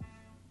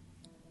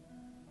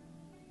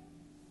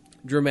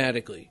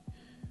 Dramatically.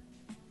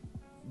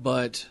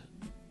 But,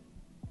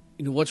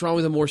 what's wrong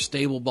with a more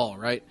stable ball,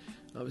 right?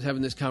 I was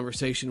having this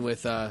conversation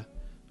with our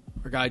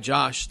guy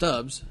Josh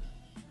Stubbs.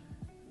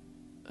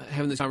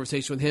 Having this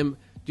conversation with him.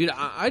 Dude,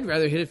 I'd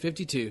rather hit a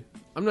 52.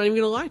 I'm not even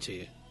going to lie to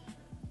you.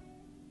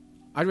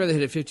 I'd rather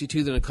hit a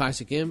 52 than a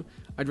Classic M.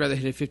 I'd rather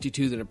hit a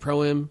 52 than a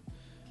Pro-M.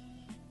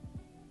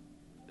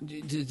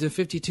 The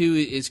 52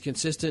 is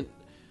consistent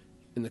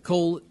in the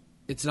cold.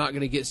 It's not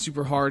going to get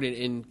super hard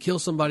and kill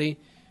somebody.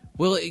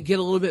 Will it get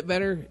a little bit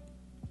better?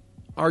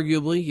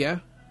 Arguably, yeah.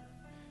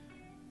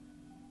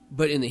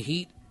 But in the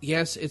heat,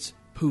 yes, it's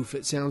poof.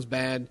 It sounds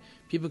bad.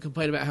 People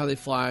complain about how they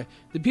fly.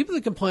 The people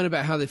that complain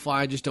about how they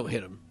fly just don't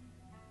hit them.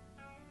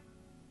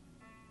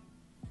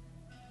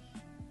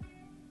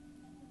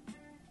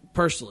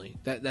 Personally,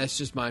 that's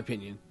just my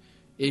opinion.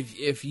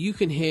 If you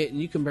can hit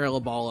and you can barrel a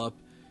ball up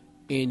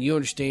and you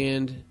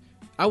understand,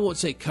 I won't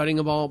say cutting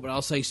a ball, but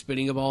I'll say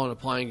spinning a ball and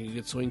applying a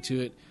good swing to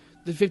it,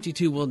 the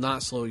 52 will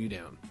not slow you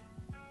down.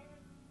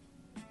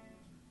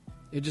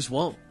 It just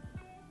won't.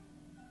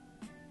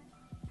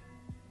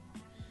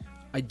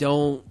 I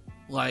don't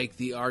like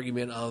the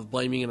argument of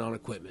blaming it on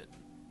equipment.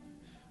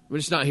 We're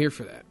just not here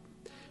for that.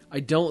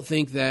 I don't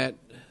think that,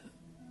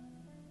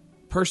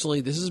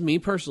 personally, this is me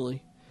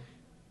personally,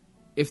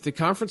 if the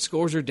conference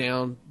scores are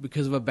down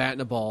because of a bat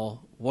and a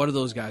ball, what are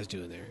those guys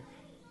doing there?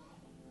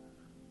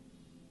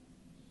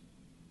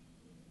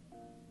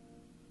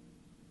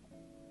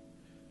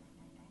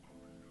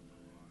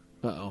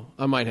 Uh-oh.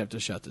 I might have to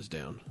shut this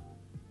down.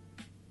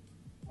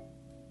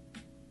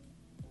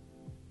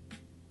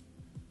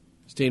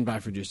 Stand by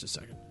for just a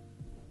second.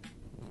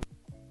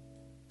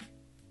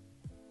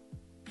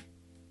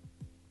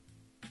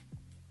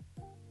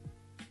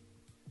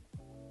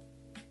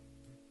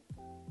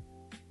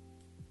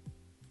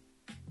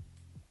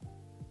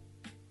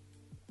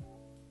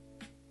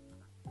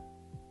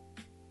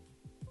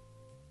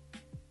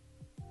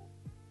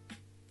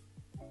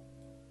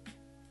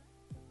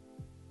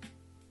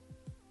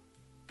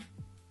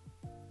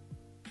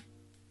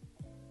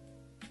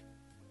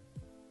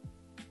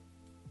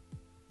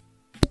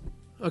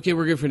 Okay,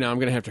 we're good for now. I'm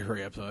going to have to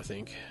hurry up, though, I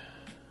think.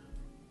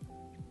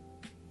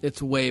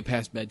 It's way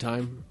past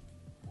bedtime,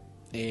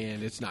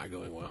 and it's not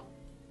going well.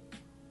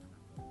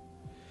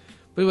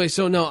 But anyway,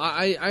 so no,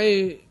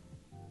 I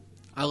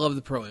love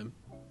the Pro-Am.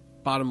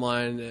 Bottom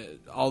line,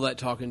 all that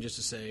talking just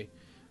to say,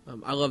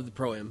 I love the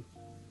Pro-Am.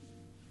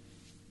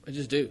 I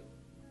just do.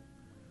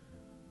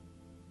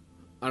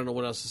 I don't know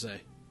what else to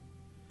say.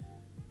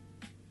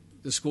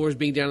 The scores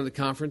being down in the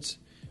conference,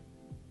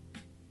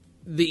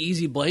 the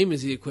easy blame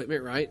is the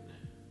equipment, right?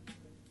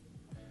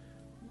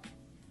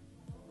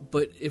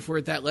 But if we're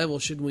at that level,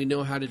 shouldn't we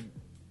know how to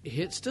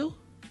hit still?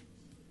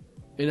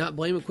 And not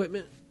blame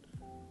equipment?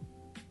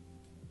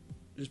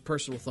 Just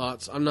personal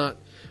thoughts. I'm not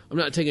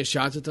taking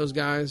shots at those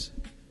guys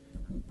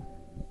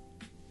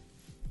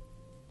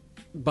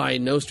by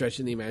no stretch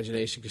in the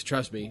imagination, because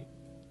trust me,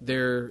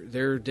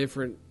 they're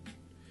different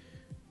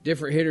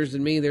hitters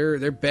than me.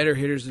 They're better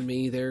hitters than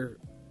me. They're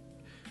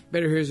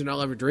better hitters than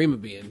I'll ever dream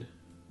of being.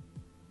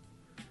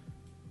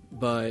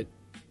 but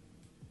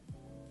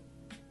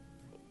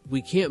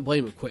we can't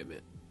blame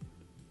equipment.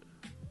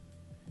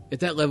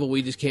 At that level,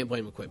 we just can't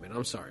blame equipment.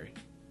 I'm sorry.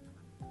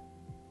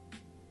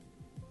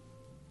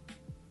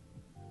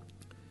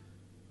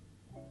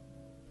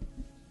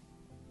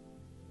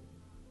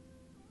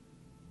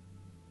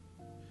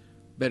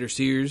 Better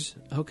Sears.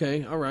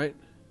 Okay, all right.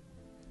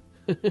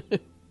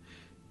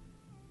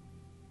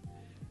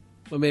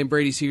 My man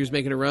Brady Sears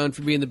making a run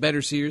for being the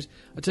better Sears.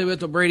 I'll tell you what,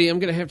 though, Brady, I'm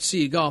going to have to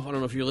see you golf. I don't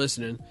know if you're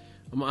listening.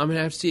 I'm going to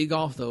have to see you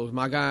golf, though.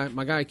 My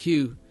guy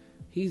Q,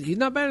 he's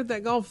not bad at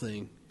that golf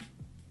thing.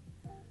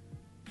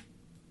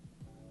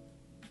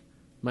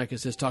 Micah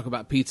says, talk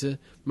about pizza.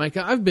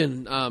 Micah, I've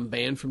been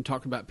banned from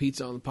talking about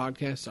pizza on the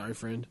podcast. Sorry,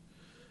 friend.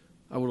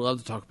 I would love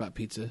to talk about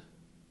pizza.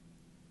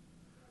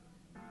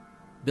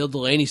 Bill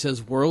Delaney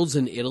says, Worlds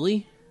in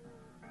Italy?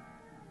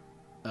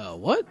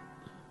 What?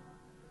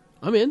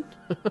 I'm in.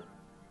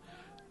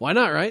 Why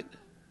not, right?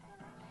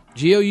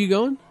 Gio, you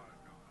going?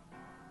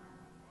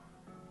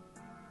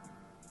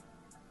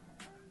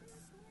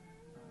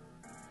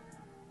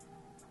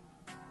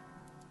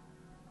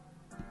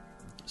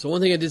 So one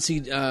thing I did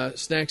see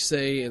Snacks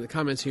say in the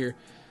comments here,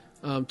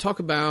 talk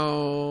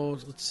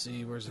about, let's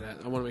see, where's it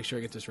at? I want to make sure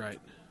I get this right.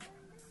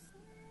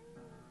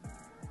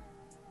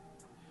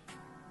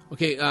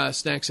 Okay,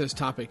 Snacks says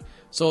topic.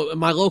 So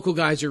my local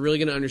guys are really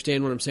going to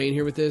understand what I'm saying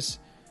here with this.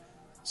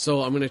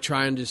 So I'm going to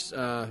try and just,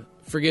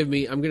 forgive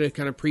me, I'm going to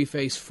kind of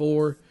preface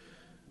for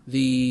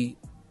the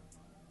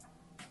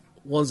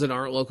ones that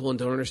aren't local and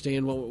don't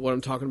understand what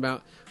I'm talking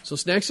about. So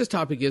Snacks'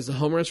 topic is the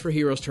Home Runs for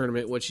Heroes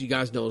tournament, which you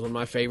guys know is one of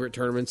my favorite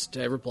tournaments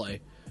to ever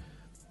play.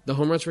 The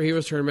Home Runs for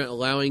Heroes tournament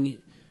allowing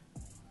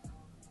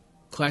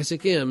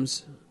Classic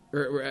M's,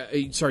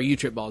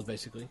 U-Trip balls,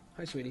 basically.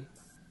 Hi, sweetie.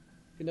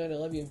 Good night, I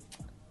love you.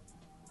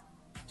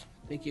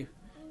 Thank you.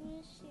 I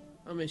miss you.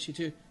 I'll miss you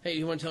too. Hey,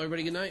 you want to tell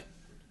everybody good night?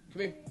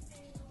 Come here.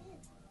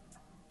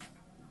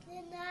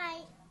 Good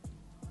night.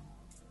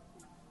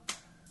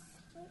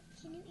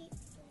 Can you eat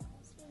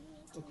breakfast with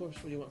me? Of course.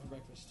 What do you want for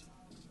breakfast?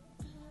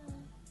 I don't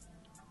know.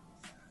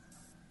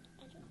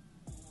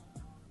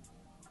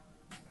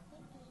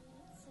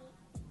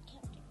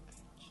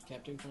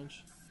 Captain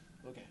Crunch?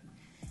 Okay.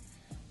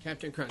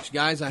 Captain Crunch.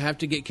 Guys, I have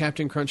to get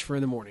Captain Crunch for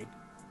in the morning.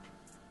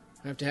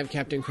 I have to have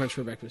Captain Crunch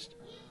for breakfast.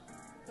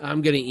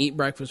 I'm going to eat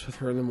breakfast with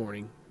her in the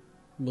morning.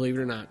 Believe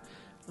it or not.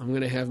 I'm going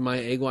to have my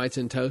egg whites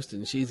and toast,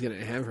 and she's going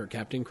to have her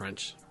Captain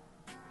Crunch.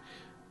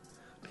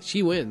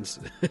 She wins.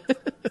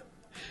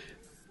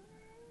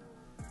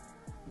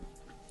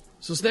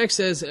 So Snack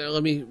says,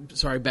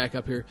 back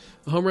up here.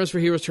 The Home Runs for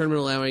Heroes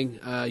tournament allowing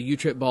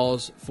U-Trip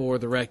balls for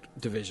the rec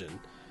division.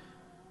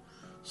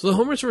 So the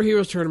Home Runs for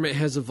Heroes tournament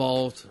has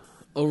evolved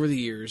over the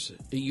years.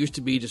 It used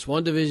to be just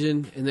one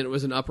division, and then it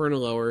was an upper and a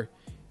lower,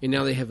 and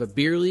now they have a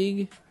beer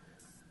league,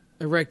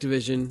 a rec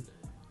division,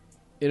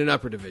 and an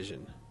upper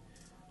division.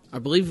 I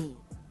believe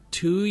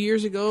 2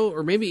 years ago,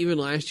 or maybe even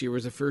last year,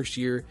 was the first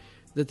year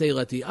that they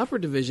let the upper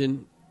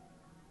division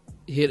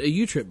hit a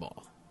U-Trip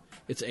ball.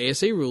 It's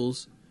ASA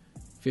rules,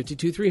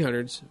 52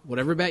 300s,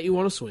 whatever bat you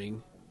want to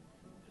swing,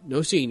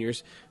 no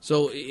seniors.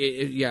 So,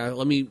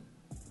 let me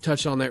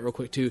touch on that real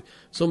quick, too.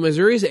 So,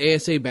 Missouri's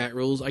ASA bat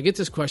rules, I get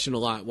this question a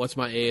lot. What's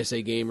my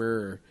ASA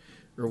gamer,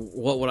 or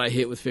what would I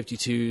hit with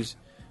 52s?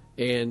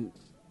 And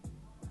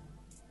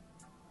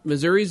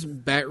Missouri's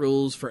bat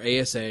rules for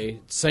ASA,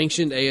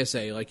 sanctioned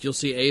ASA, like you'll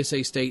see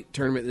ASA state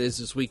tournament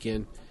this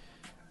weekend.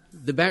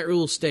 The bat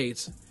rule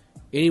states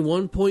any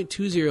 1.20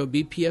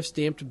 BPF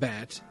stamped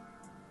bat,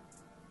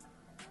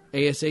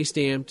 ASA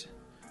stamped,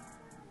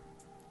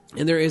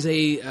 and there is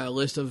a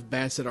list of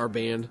bats that are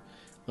banned,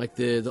 like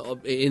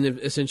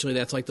essentially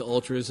that's like the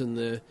ultras and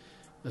the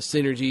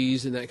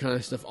synergies and that kind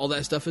of stuff. All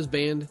that stuff is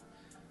banned.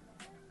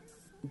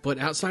 But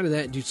outside of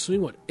that, dude,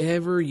 swing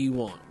whatever you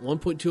want.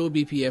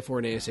 1.20 BPF or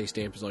an ASA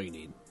stamp is all you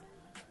need.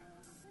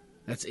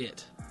 That's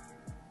it.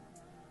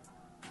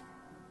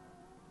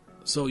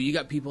 So you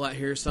got people out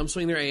here, some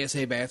swing their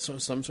ASA bats,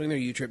 some swing their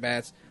U-Trip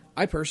bats.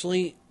 I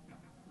personally,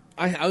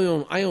 I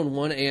own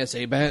one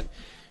ASA bat,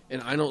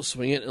 and I don't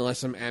swing it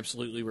unless I'm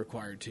absolutely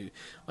required to.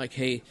 Like,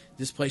 hey,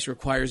 this place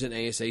requires an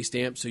ASA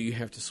stamp, so you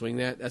have to swing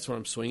that. That's what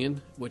I'm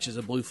swinging, which is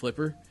a blue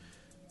flipper.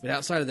 But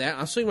outside of that,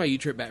 I swing my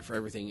U-Trip bat for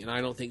everything, and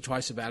I don't think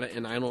twice about it.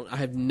 And I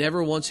have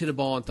never once hit a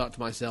ball and thought to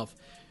myself,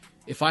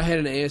 if I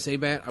had an ASA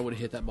bat, I would have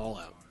hit that ball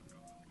out.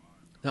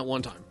 Not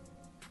one time.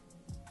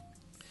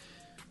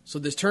 So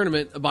this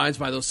tournament abides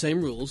by those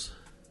same rules.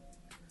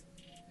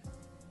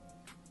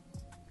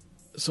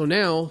 So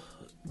now,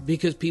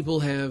 because people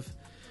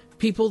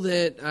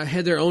that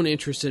had their own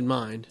interests in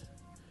mind,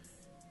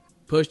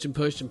 pushed and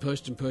pushed and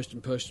pushed and pushed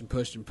and pushed and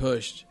pushed and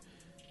pushed.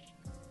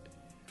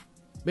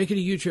 Make it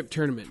a U-Trip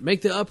tournament.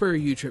 Make the upper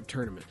U-Trip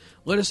tournament.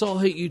 Let us all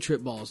hit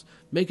U-Trip balls.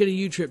 Make it a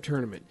U-Trip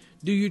tournament.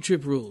 Do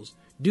U-Trip rules.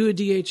 Do a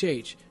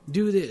DHH.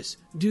 Do this.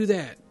 Do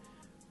that.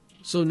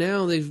 So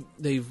now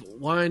they've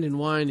whined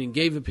and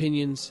gave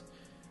opinions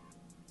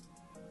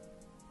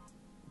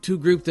to a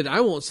group that I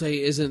won't say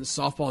isn't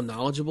softball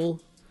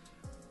knowledgeable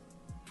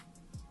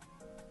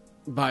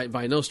by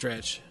no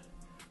stretch.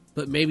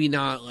 but maybe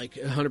not like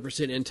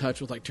 100% in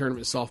touch with like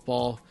tournament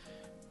softball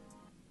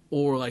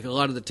or like a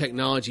lot of the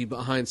technology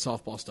behind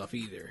softball stuff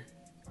either.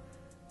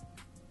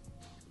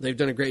 They've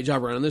done a great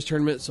job running this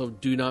tournament, so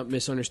do not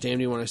misunderstand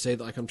me when I say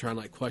that like I'm trying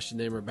to like question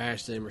them or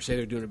bash them or say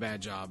they're doing a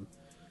bad job.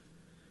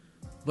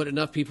 But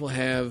enough people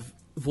have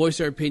voiced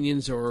their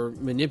opinions or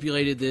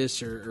manipulated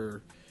this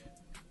or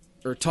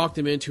talked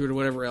them into it or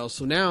whatever else.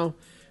 So now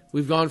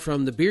we've gone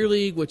from the beer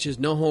league, which is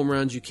no home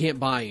runs, you can't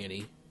buy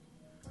any.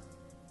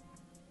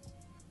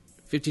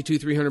 52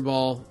 300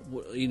 ball,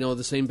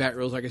 the same bat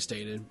rules like I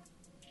stated.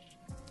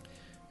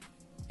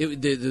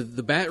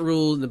 The bat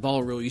rule and the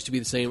ball rule used to be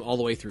the same all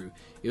the way through.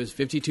 It was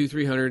 52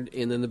 300,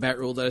 and then the bat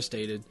rule that I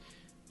stated,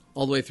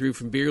 all the way through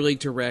from beer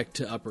league to rec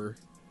to upper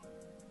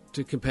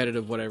to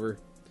competitive, whatever.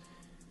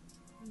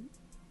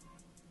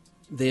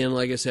 Then,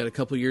 like I said, a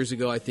couple years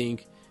ago, I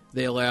think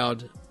they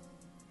allowed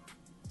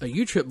a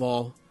U-trip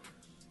ball,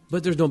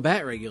 but there's no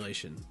bat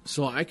regulation.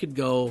 So I could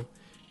go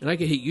and I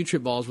could hit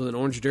U-trip balls with an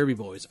Orange Derby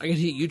Boys. I could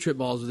hit U-trip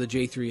balls with a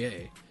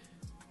J3A.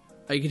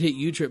 I could hit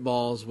U-trip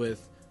balls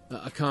with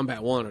a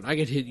Combat Wanted. I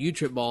could hit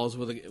U-trip balls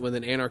with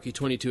an Anarchy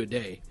 22 a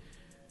day.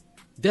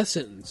 Death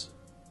sentence.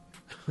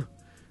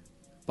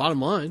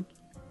 Bottom line.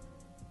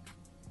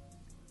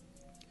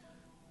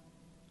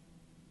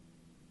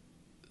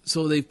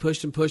 So they've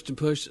pushed and pushed and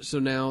pushed. So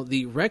now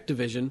the rec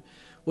division,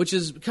 which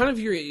is kind of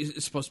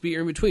it's supposed to be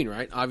in between,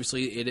 right?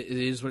 Obviously, it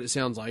is what it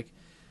sounds like.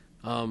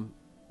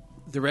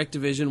 The rec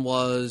division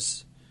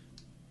was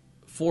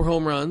 4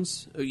 home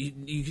runs.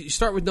 You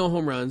start with no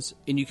home runs,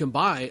 and you can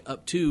buy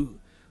up to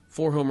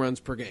 4 home runs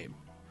per game.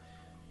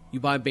 You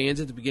buy bands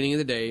at the beginning of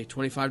the day,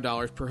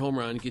 $25 per home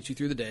run, gets you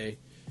through the day.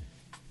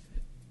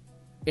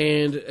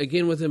 And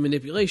again, with the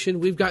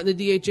manipulation, we've gotten the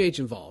DHH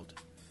involved.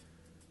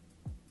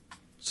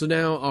 So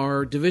now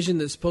our division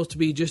that's supposed to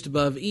be just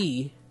above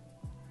E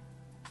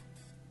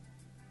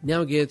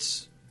now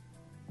gets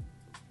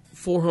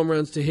 4 home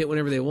runs to hit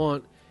whenever they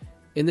want,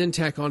 and then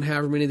tack on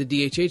however many the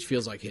DHH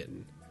feels like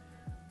hitting.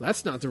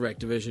 That's not the rec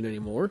division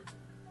anymore.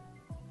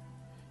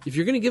 If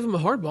you're going to give them a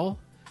hard ball,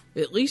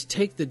 at least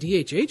take the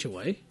DHH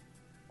away.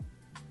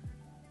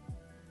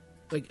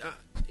 Like,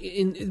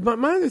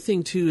 my other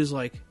thing too is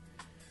like,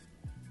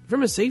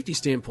 from a safety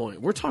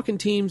standpoint, we're talking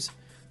teams.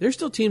 There's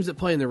still teams that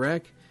play in the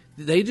rec.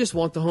 They just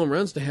want the home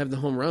runs to have the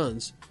home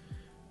runs.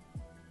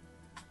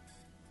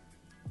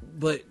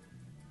 But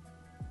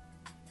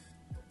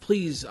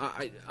please,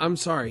 I'm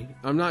sorry.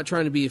 I'm not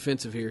trying to be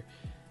offensive here.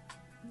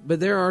 But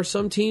there are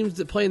some teams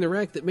that play in the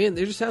rec that, man,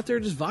 they're just out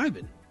there just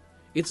vibing.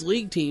 It's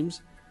league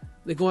teams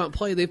that go out and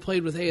play. They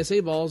played with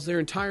ASA balls their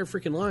entire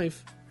freaking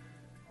life.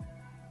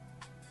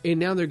 And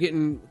now they're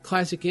getting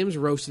Classic M's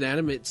roasted at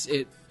them. It's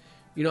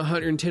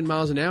 110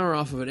 miles an hour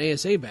off of an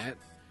ASA bat.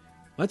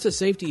 That's a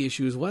safety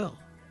issue as well.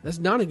 That's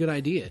not a good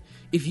idea.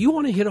 If you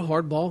want to hit a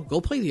hard ball,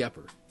 go play the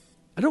upper.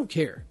 I don't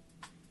care.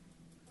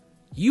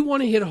 You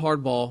want to hit a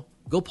hard ball,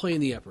 go play in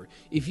the upper.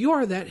 If you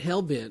are that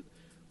hell-bent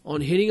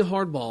on hitting a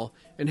hard ball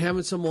and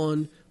having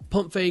someone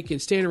pump fake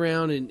and stand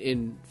around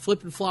and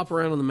flip and flop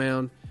around on the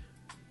mound,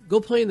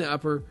 go play in the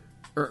upper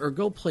or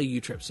go play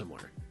U-trip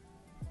somewhere.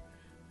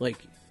 Like,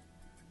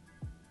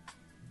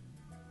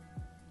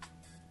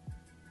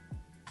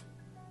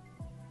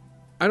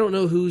 I don't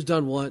know who's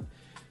done what,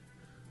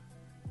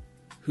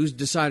 who's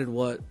decided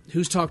what,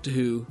 who's talked to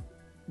who,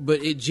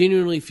 but it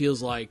genuinely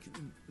feels like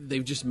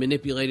they've just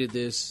manipulated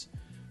this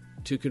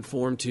to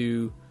conform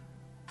to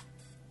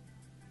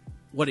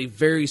what a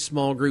very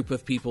small group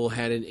of people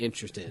had an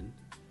interest in.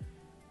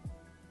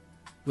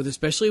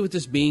 Especially with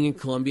this being in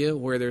Columbia,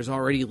 where there's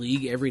already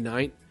league every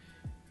night.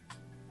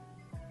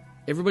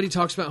 Everybody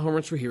talks about Home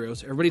Runs for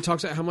Heroes. Everybody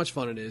talks about how much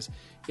fun it is.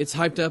 It's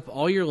hyped up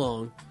all year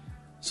long.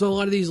 So a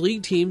lot of these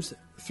league teams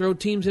throw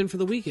teams in for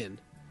the weekend.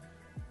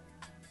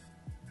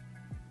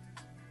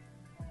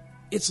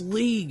 It's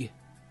league.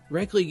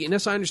 Rec league. And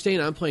yes, I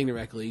understand I'm playing the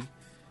rec league.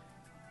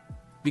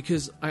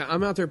 Because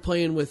I'm out there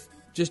playing with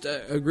just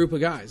a group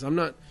of guys. I'm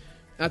not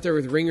out there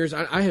with ringers.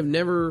 I have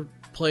never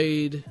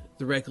played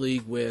the rec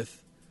league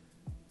with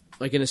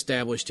like an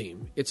established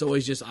team. It's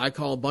always just I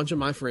call a bunch of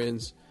my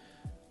friends.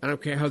 I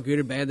don't care how good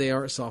or bad they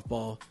are at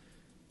softball.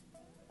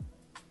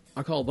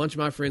 I call a bunch of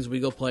my friends. We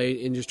go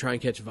play and just try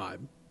and catch a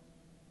vibe.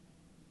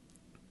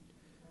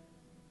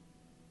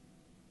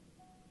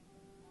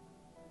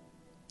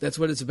 That's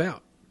what it's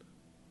about.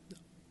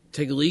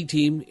 Take a league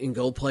team and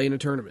go play in a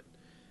tournament.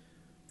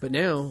 But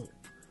now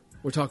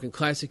we're talking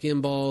Classic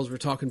M balls. We're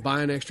talking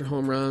buying extra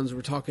home runs.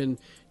 We're talking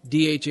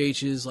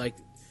DHHs. Like,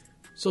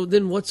 so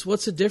then what's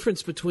the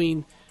difference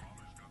between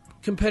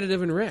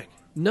competitive and rec?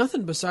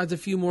 Nothing besides a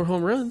few more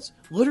home runs.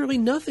 Literally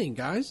nothing,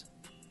 guys.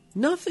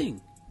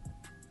 Nothing.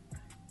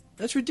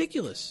 That's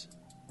ridiculous.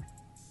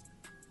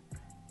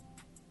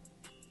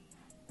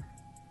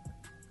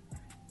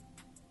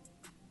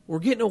 We're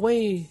getting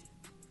away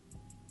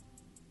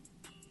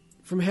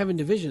from having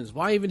divisions.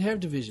 Why even have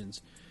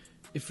divisions?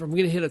 If I'm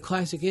going to hit a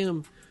Classic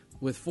M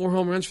with 4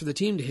 home runs for the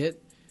team to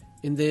hit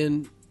and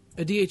then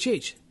a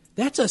DHH,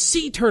 that's a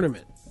C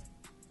tournament.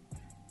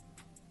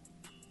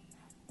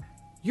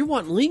 You're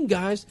wanting league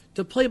guys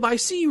to play by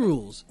C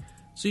rules.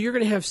 So you're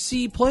going to have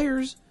C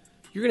players.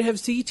 You're going to have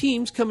C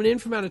teams coming in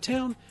from out of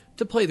town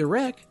to play the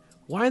rec.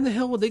 Why in the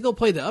hell would they go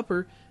play the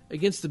upper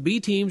against the B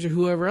teams or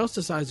whoever else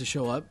decides to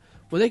show up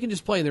when they can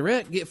just play in the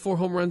rec, get 4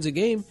 home runs a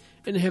game,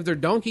 and have their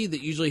donkey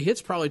that usually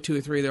hits probably 2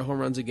 or 3 of their home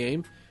runs a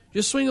game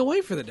just swing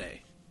away for the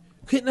day,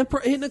 hitting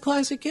a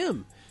classic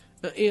M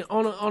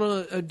on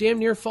a damn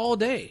near fall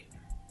day.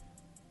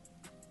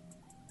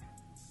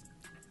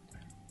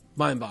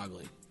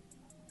 Mind-boggling.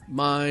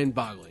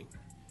 Mind-boggling.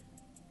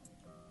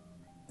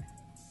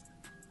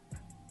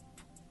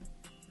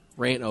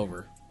 Rant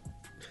over.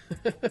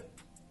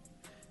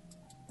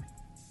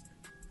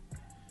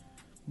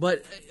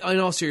 But in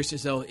all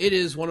seriousness, though, it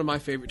is one of my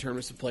favorite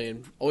tournaments to play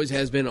in. Always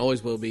has been,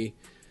 always will be.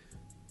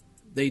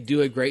 They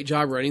do a great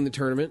job running the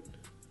tournament.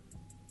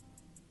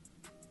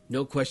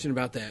 No question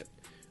about that.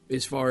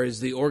 As far as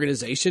the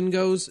organization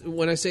goes,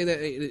 when I say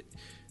that,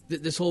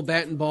 this whole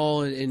bat and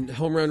ball and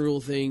home run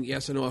rule thing,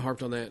 yes, I know I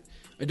harped on that.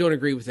 I don't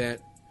agree with that.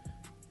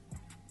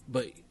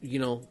 But, you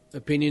know,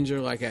 opinions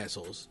are like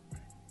assholes.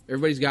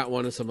 Everybody's got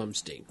one and some of them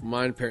stink.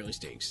 Mine apparently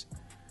stinks.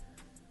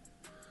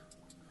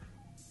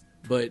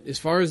 But as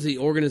far as the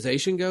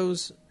organization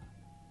goes,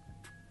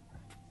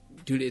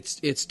 dude,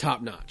 it's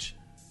top notch.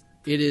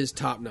 It is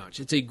top notch.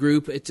 It's a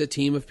group. It's a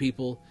team of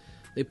people.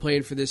 They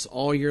plan for this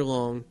all year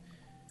long,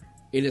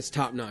 and it's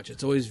top notch.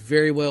 It's always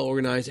very well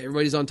organized.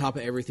 Everybody's on top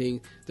of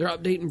everything. They're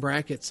updating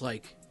brackets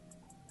like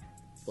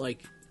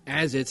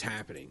as it's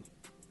happening.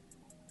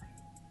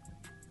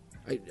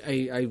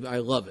 I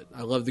love it.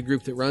 I love the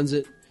group that runs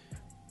it.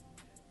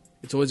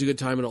 It's always a good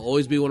time. It'll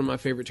always be one of my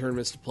favorite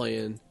tournaments to play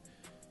in.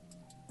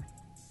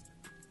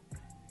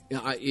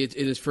 It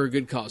is for a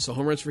good cause. So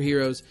Home Runs for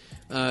Heroes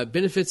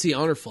benefits the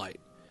Honor Flight.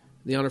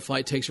 The Honor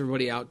Flight takes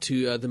everybody out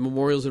to the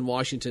memorials in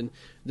Washington.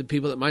 The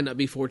people that might not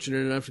be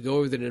fortunate enough to go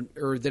over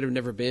or that have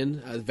never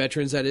been,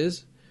 veterans that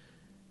is.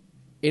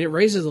 And it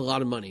raises a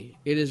lot of money.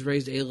 It has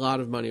raised a lot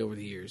of money over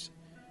the years.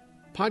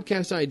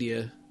 Podcast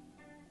idea,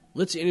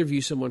 let's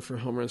interview someone for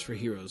Home Runs for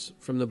Heroes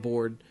from the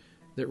board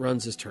that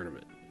runs this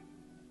tournament.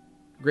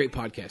 Great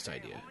podcast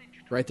idea.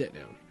 Write that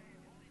down.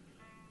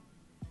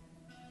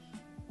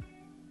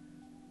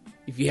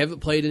 If you haven't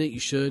played in it, you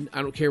should.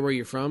 I don't care where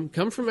you're from.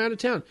 Come from out of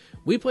town.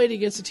 We played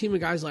against a team of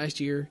guys last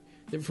year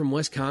that were from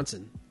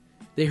Wisconsin.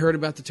 They heard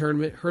about the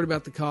tournament, heard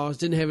about the cause,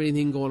 didn't have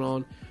anything going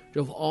on,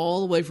 drove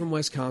all the way from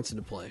Wisconsin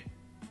to play.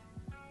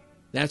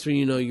 That's when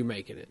you know you're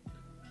making it.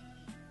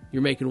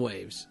 You're making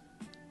waves.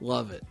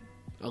 Love it.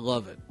 I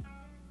love it.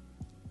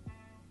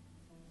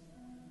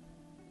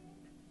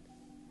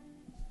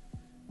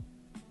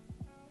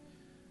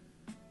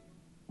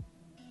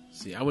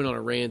 See, I went on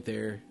a rant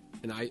there.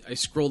 And I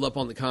scrolled up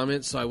on the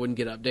comments so I wouldn't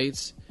get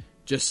updates,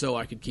 just so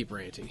I could keep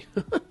ranting.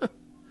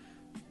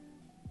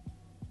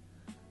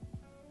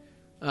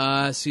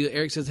 See,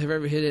 Eric says, have I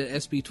ever hit an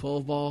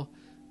SB12 ball?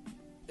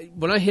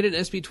 When I hit an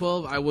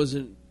SB12, I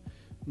wasn't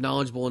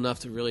knowledgeable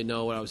enough to really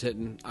know what I was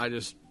hitting. I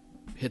just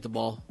hit the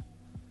ball.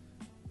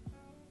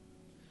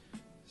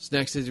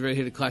 Snacks says, you ready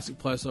to hit a Classic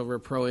Plus over a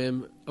Pro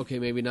M? Okay,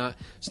 maybe not.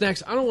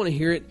 Snacks, I don't want to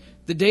hear it.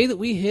 The day that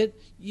we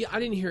hit, I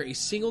didn't hear a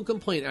single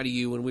complaint out of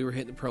you when we were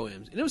hitting the Pro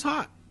Ms. And it was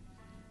hot.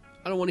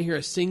 I don't want to hear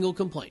a single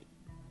complaint.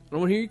 I don't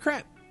want to hear your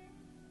crap.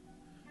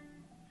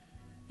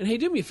 And hey,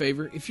 do me a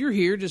favor. If you're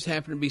here, just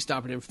happen to be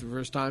stopping in for the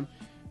first time,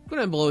 go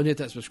down below and hit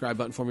that subscribe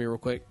button for me real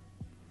quick.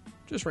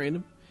 Just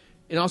random.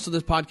 And also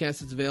this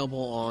podcast is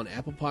available on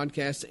Apple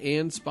Podcasts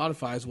and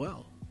Spotify as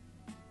well.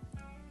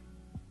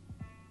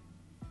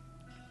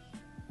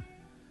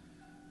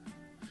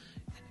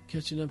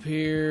 Catching up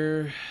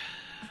here.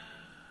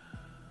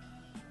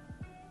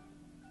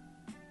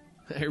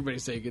 Everybody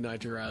say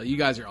goodnight to Riley. You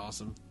guys are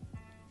awesome.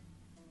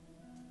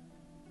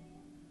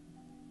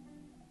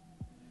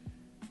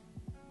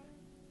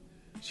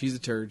 She's a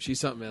turd. She's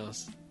something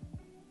else.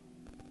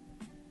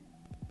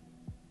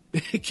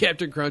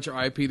 Captain Crunch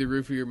or IP the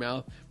roof of your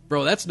mouth.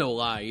 Bro, that's no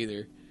lie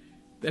either.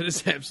 That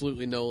is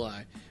absolutely no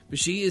lie. But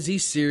she is the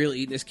cereal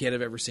eatingest kid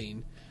I've ever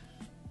seen.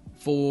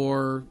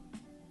 For,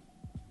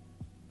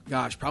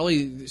 gosh,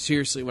 probably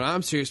seriously, when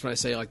I'm serious when I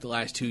say like the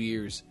last 2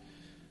 years.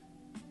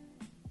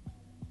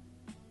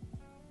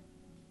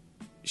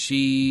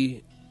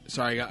 I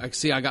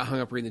got hung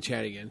up reading the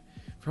chat again.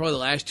 Probably the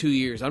last 2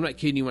 years. I'm not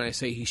kidding you when I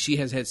say she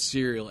has had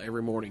cereal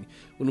every morning.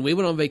 When we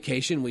went on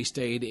vacation, we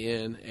stayed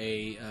in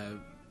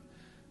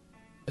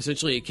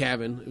essentially a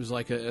cabin. It was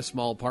like a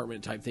small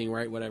apartment type thing,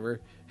 right? Whatever.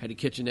 Had a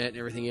kitchenette and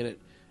everything in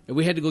it. And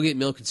we had to go get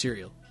milk and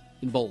cereal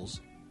in bowls.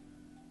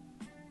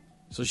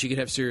 So she could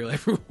have cereal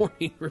every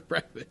morning for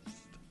breakfast.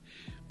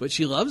 But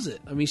she loves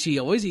it. I mean, she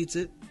always eats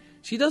it.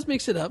 She does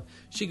mix it up.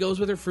 She goes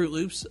with her Fruit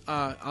Loops.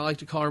 I like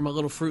to call her my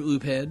little Fruit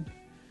Loop head.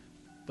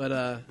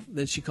 But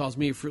then she calls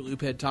me a Fruit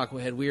Loop head, taco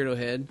head, weirdo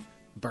head.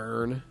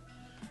 Burn.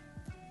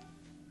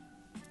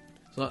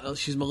 So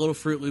she's my little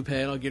Fruit Loop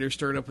head. I'll get her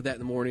stirred up with that in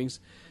the mornings.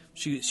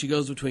 She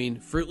goes between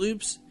Fruit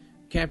Loops,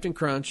 Captain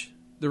Crunch,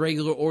 the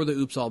regular or the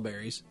Oops All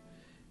Berries.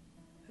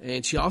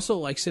 And she also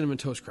likes Cinnamon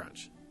Toast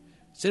Crunch.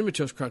 Cinnamon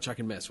Toast Crunch I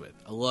can mess with.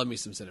 I love me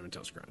some Cinnamon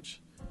Toast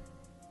Crunch.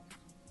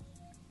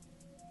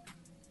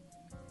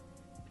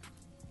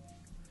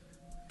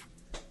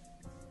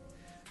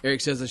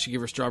 Eric says I should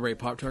give her strawberry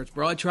Pop-Tarts.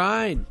 Bro, I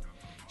tried.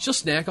 She'll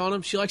snack on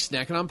them. She likes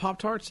snacking on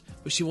Pop-Tarts,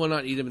 but she will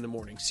not eat them in the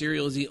morning.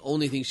 Cereal is the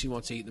only thing she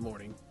wants to eat in the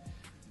morning.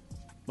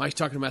 Mike's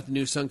talking about the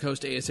new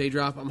Suncoast ASA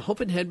drop. I'm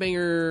hoping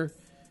Headbanger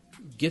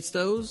gets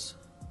those.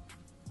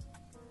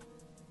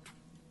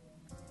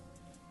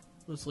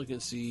 Let's look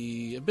and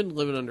see. I've been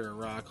living under a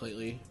rock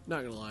lately.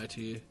 Not going to lie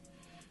to you.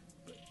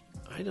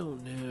 I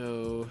don't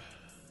know.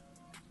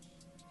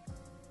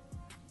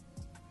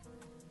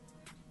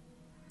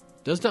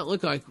 Does not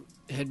look like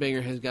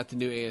Headbanger has got the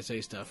new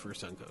ASA stuff for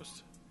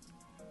Suncoast.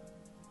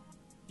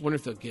 Wonder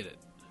if they'll get it.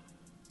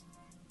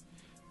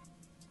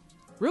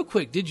 Real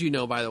quick, did you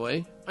know, by the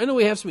way? I know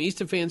we have some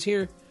Easton fans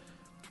here.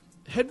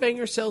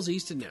 Headbanger sells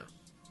Easton now.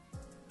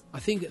 I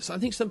think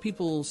some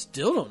people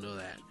still don't know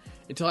that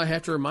until I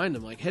have to remind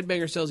them. Like,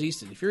 Headbanger sells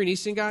Easton. If you're an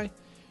Easton guy,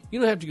 you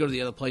don't have to go to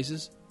the other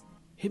places.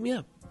 Hit me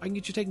up. I can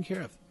get you taken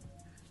care of.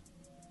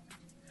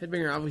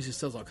 Headbanger obviously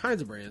sells all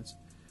kinds of brands,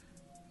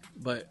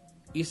 but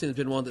Easton has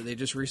been one that they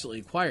just recently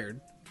acquired,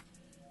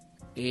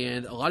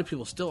 and a lot of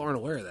people still aren't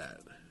aware of that.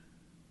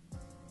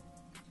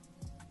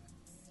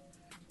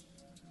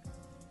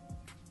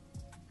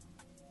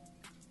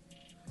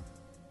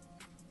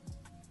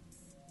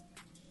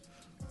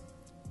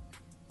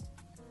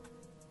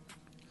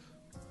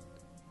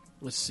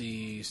 Let's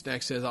see.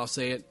 Snack says, I'll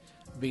say it.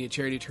 Being a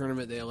charity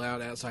tournament, they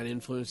allowed outside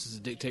influences to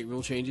dictate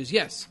rule changes.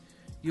 Yes,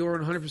 you are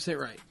 100%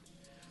 right.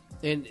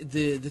 And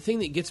the thing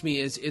that gets me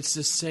is it's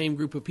the same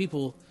group of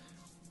people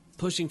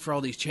pushing for all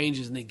these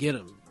changes, and they get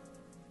them.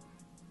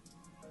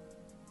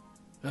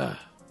 Ugh.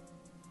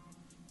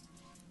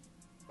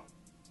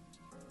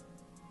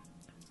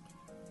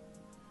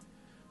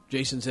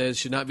 Jason says,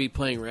 should not be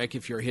playing rec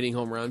if you're hitting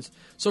home runs.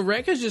 So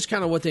rec is just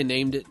kind of what they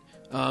named it.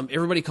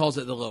 Everybody calls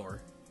it the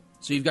lower.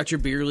 So you've got your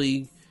beer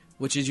league,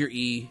 which is your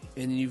E,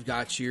 and then you've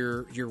got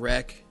your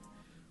rec,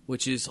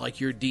 which is like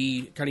your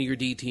D, kind of your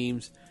D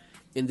teams.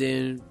 And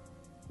then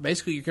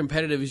basically your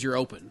competitive is your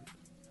open.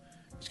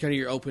 It's kind of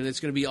your open. It's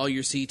going to be all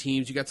your C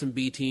teams. You got some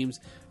B teams.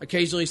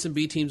 Occasionally some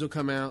B teams will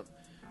come out.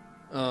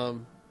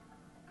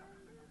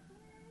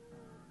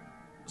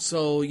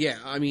 So yeah,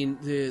 I mean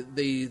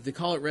they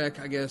call it rec,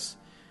 I guess.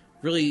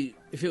 Really,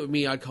 if it were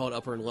me, I'd call it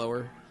upper and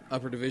lower,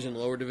 upper division,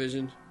 lower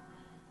division,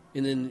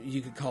 and then you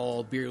could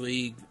call beer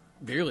league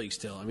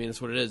still. I mean,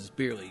 that's what it is. It's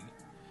beer league,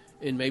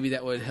 and maybe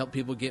that would help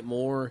people get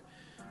more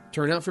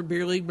turnout for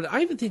beer league. But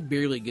I even think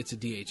beer league gets a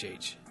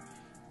DHH.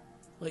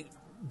 Like,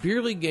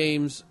 beer league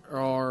games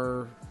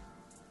are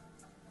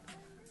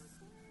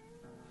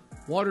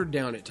watered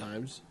down at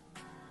times,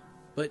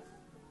 but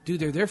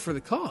dude, they're there for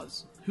the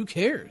cause. Who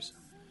cares?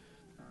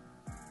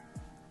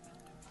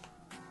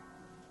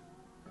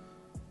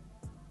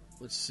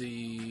 Let's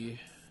see.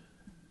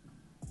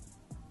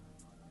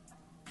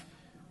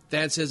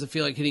 Thad says, I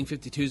feel like hitting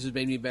 52s has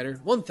made me better.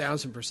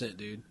 1,000%,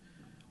 dude.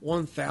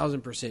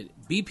 1,000%.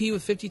 BP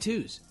with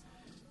 52s.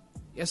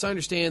 Yes, I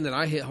understand that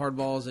I hit hard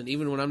balls, and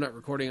even when I'm not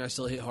recording, I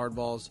still hit hard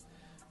balls.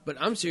 But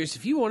I'm serious.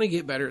 If you want to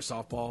get better at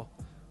softball,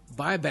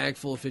 buy a bag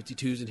full of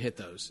 52s and hit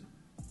those.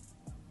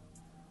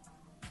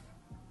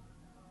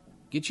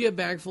 Get you a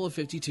bag full of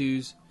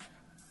 52s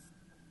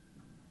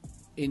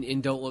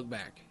and don't look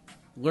back.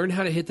 Learn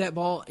how to hit that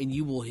ball, and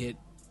you will hit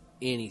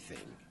anything.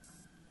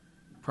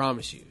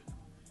 Promise you.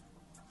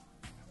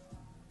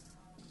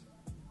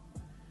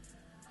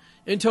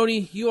 And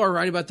Tony, you are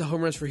right about the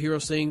home runs for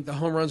heroes thing. The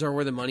home runs are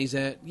where the money's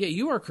at. Yeah,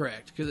 you are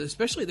correct. Because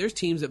especially there's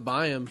teams that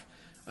buy them.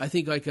 I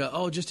think like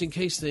just in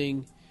case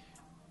thing.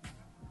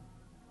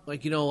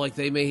 Like, you know, like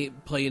they may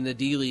play in the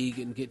D League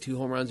and get 2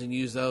 home runs and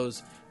use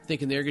those,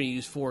 thinking they're going to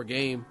use 4 a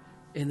game,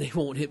 and they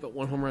won't hit but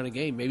 1 home run a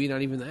game. Maybe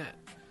not even that.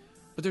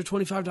 But they're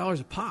 $25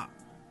 a pop.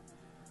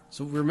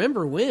 So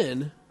remember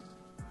when,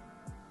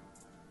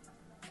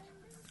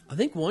 I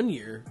think one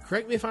year,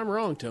 correct me if I'm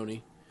wrong,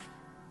 Tony,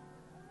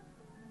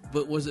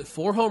 but was it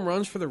 4 home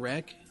runs for the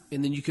rec,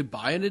 and then you could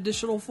buy an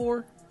additional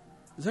 4?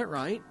 Is that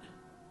right?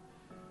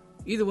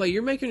 Either way,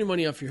 you're making your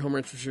money off your home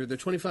runs for sure. They're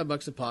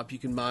 $25 a pop. You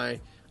can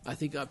buy, I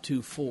think, up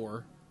to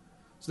 4.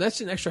 So that's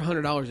an extra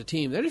 $100 a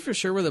team. That is for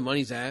sure where the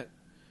money's at.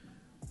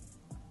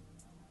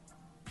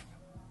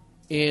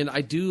 And I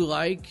do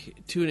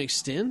like, to an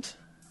extent,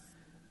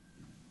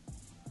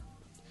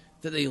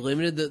 that they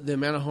limited the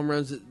amount of home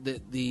runs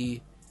that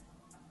the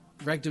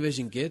rec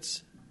division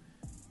gets.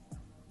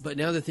 But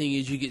now the thing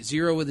is, you get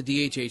 0 with a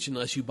DHH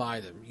unless you buy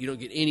them. You don't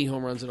get any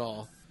home runs at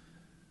all.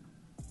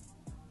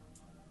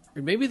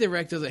 Or maybe the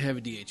rec doesn't have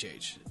a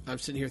DHH. I'm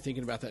sitting here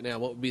thinking about that now.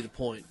 What would be the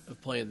point of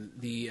playing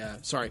the...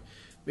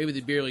 maybe the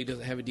beer league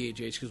doesn't have a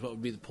DHH, because what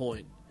would be the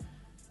point?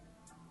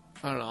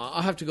 I don't know.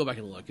 I'll have to go back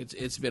and look.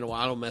 It's been a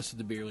while. I don't mess with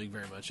the beer league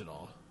very much at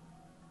all.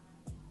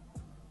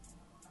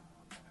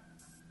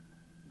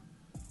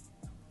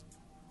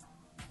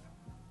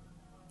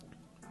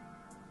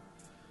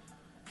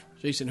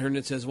 Jason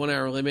Herndon says 1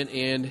 hour limit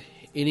and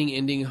inning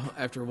ending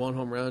after 1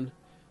 home run.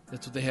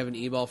 That's what they have in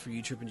E-ball for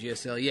U-Trip and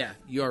GSL. Yeah,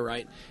 you are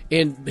right.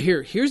 And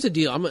here's the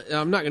deal.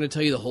 I'm not going to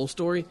tell you the whole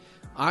story.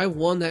 I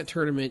won that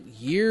tournament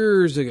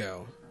years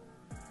ago.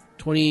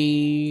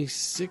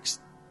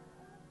 2016,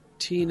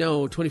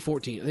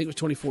 2014. I think it was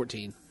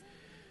 2014.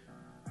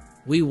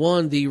 We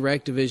won the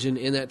rec division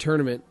in that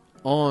tournament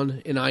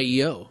on an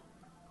IEO.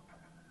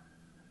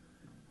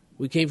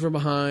 We came from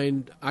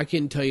behind. I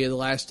can tell you the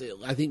last,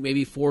 I think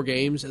maybe 4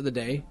 games of the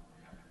day.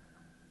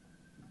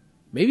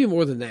 Maybe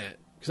more than that.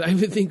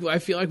 Because I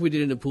feel like we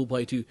did it in pool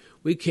play too.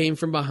 We came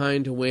from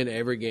behind to win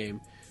every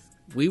game.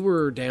 We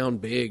were down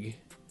big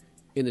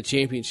in the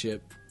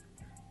championship.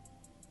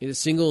 In a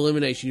single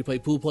elimination. You play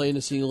pool play in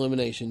a single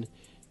elimination.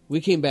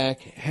 We came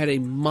back, had a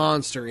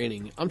monster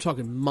inning. I'm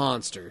talking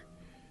monster.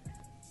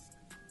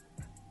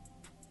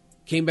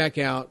 Came back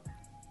out,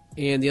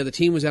 and the other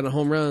team was out on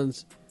home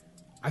runs.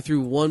 I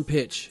threw one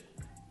pitch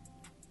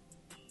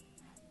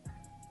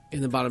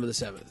in the bottom of the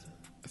 7th.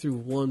 I threw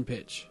one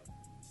pitch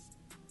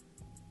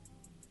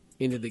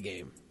into the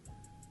game.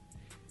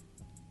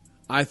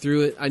 I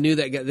threw it. I knew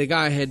that the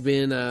guy had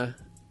been, I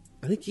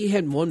think he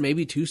had 1,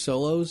 maybe 2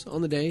 solos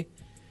on the day,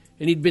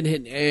 and he'd been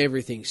hitting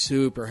everything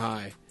super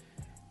high.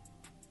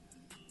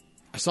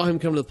 I saw him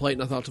come to the plate,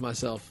 and I thought to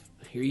myself,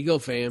 here you go,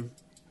 fam.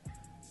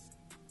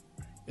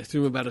 I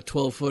threw him about a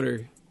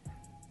 12-footer,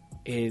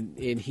 and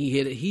he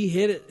hit it. He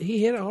hit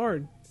it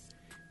hard,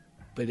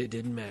 but it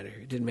didn't matter.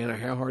 It didn't matter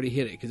how hard he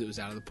hit it because it was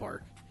out of the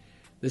park.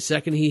 The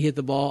second he hit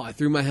the ball, I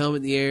threw my helmet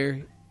in the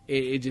air.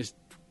 It just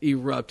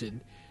erupted.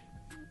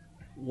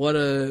 What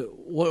a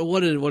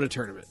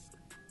tournament!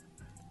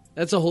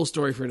 That's a whole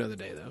story for another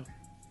day, though.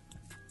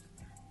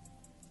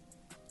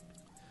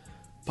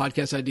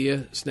 Podcast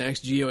idea: Snacks,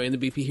 Geo, and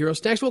the BP Hero.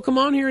 Snacks won't come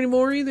on here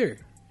anymore either.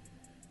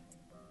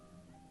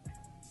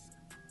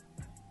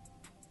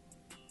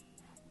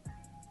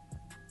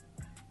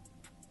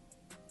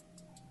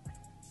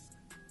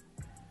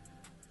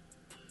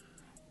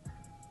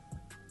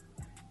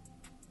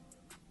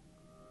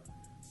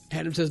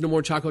 Adam says no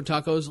more Choco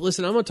Tacos.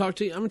 Listen, I'm going to talk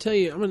to you. I'm going to tell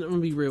you. I'm going to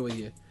be real with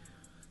you.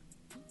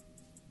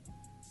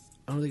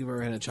 I don't think I've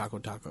ever had a Choco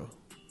Taco.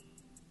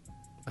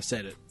 I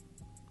said it.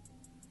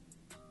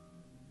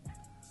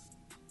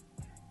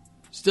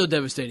 Still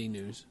devastating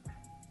news.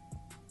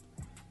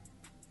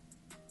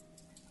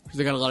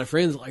 Because I got a lot of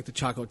friends that like the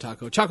Choco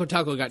Taco. Choco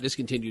Taco got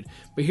discontinued.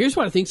 But here's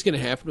what I think is going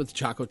to happen with the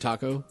Choco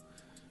Taco.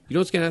 You know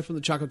what's going to happen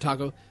with the Choco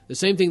Taco? The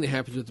same thing that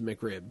happens with the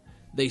McRib.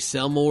 They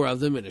sell more of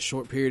them in a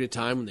short period of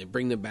time when they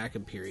bring them back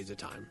in periods of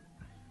time.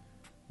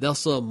 They'll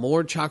sell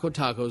more Choco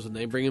Tacos when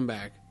they bring them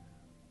back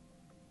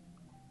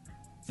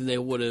than they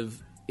would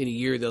have in a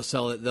year. They'll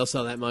sell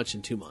that much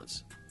in 2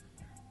 months.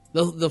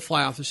 They'll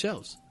fly off the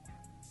shelves.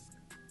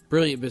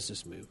 Brilliant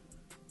business move.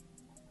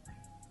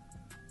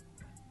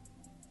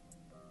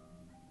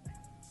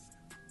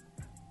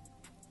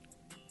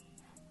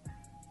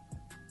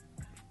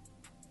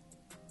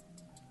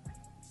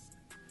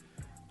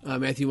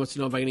 Matthew wants to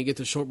know if I'm going to get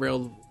the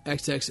short-barreled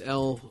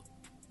XXL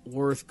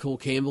Worth Cole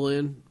Campbell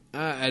in.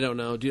 I don't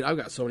know. Dude, I've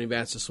got so many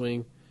bats to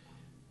swing.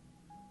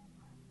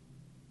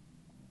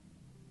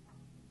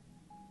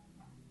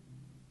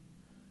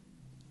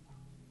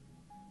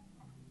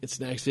 And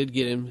Snacks did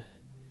get him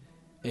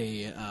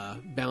a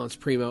Balanced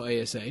Primo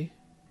ASA.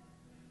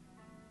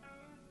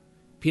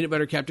 Peanut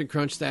Butter Captain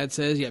Crunch, Thad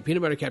says. Yeah,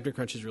 Peanut Butter Captain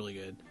Crunch is really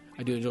good.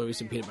 I do enjoy me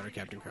some Peanut Butter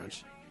Captain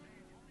Crunch.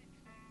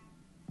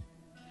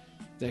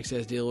 Next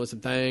says dealing with some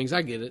things.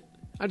 I get it.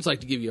 I just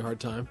like to give you a hard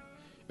time.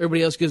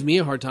 Everybody else gives me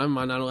a hard time. Am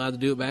I not allowed to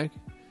do it back?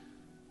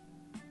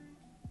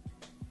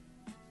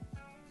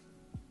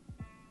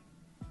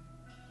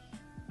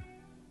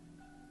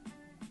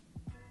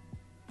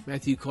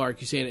 Matthew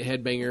Clark, you saying it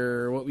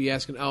headbanger? What were you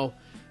asking? Oh,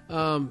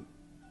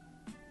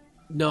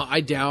 no, I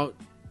doubt.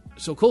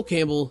 So Cole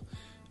Campbell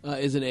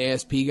is an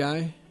ASP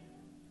guy.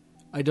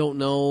 I don't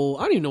know.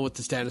 I don't even know what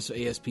the status of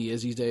ASP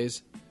is these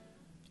days.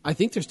 I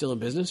think they're still in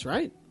business,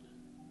 right?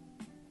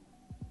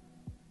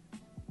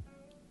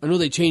 I know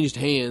they changed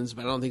hands,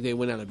 but I don't think they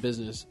went out of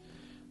business.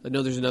 I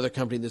know there's another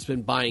company that's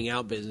been buying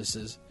out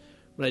businesses,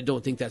 but I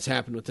don't think that's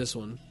happened with this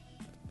one.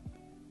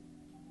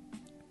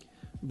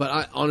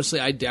 But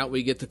honestly, I doubt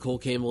we get the Cole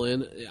Campbell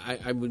in.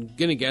 I'm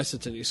going to guess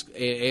it's an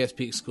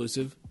ASP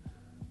exclusive.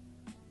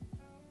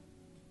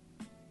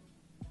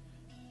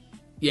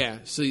 Yeah,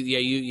 so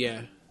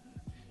yeah.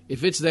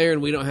 If it's there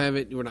and we don't have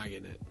it, we're not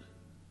getting it.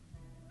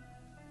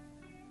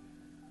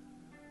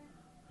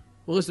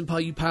 Well, listen,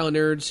 you pile of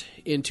nerds.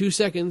 In 2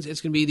 seconds, it's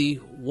going to be the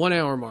 1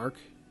 hour mark.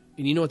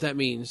 And you know what that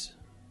means.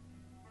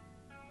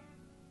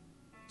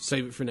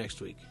 Save it for next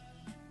week.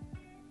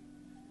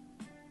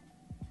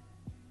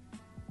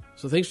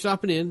 So thanks for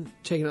stopping in,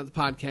 checking out the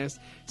podcast.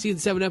 Season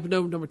 7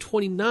 episode number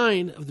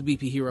 29 of the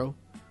BP Hero.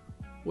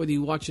 Whether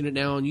you're watching it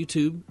now on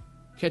YouTube,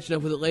 catching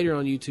up with it later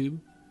on YouTube,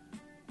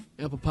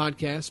 Apple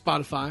Podcasts,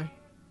 Spotify.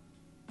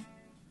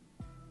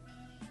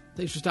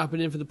 Thanks for stopping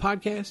in for the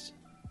podcast.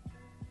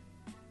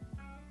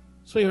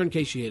 Swing hard in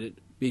case you hit it.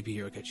 BP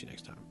Hero, catch you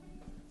next time.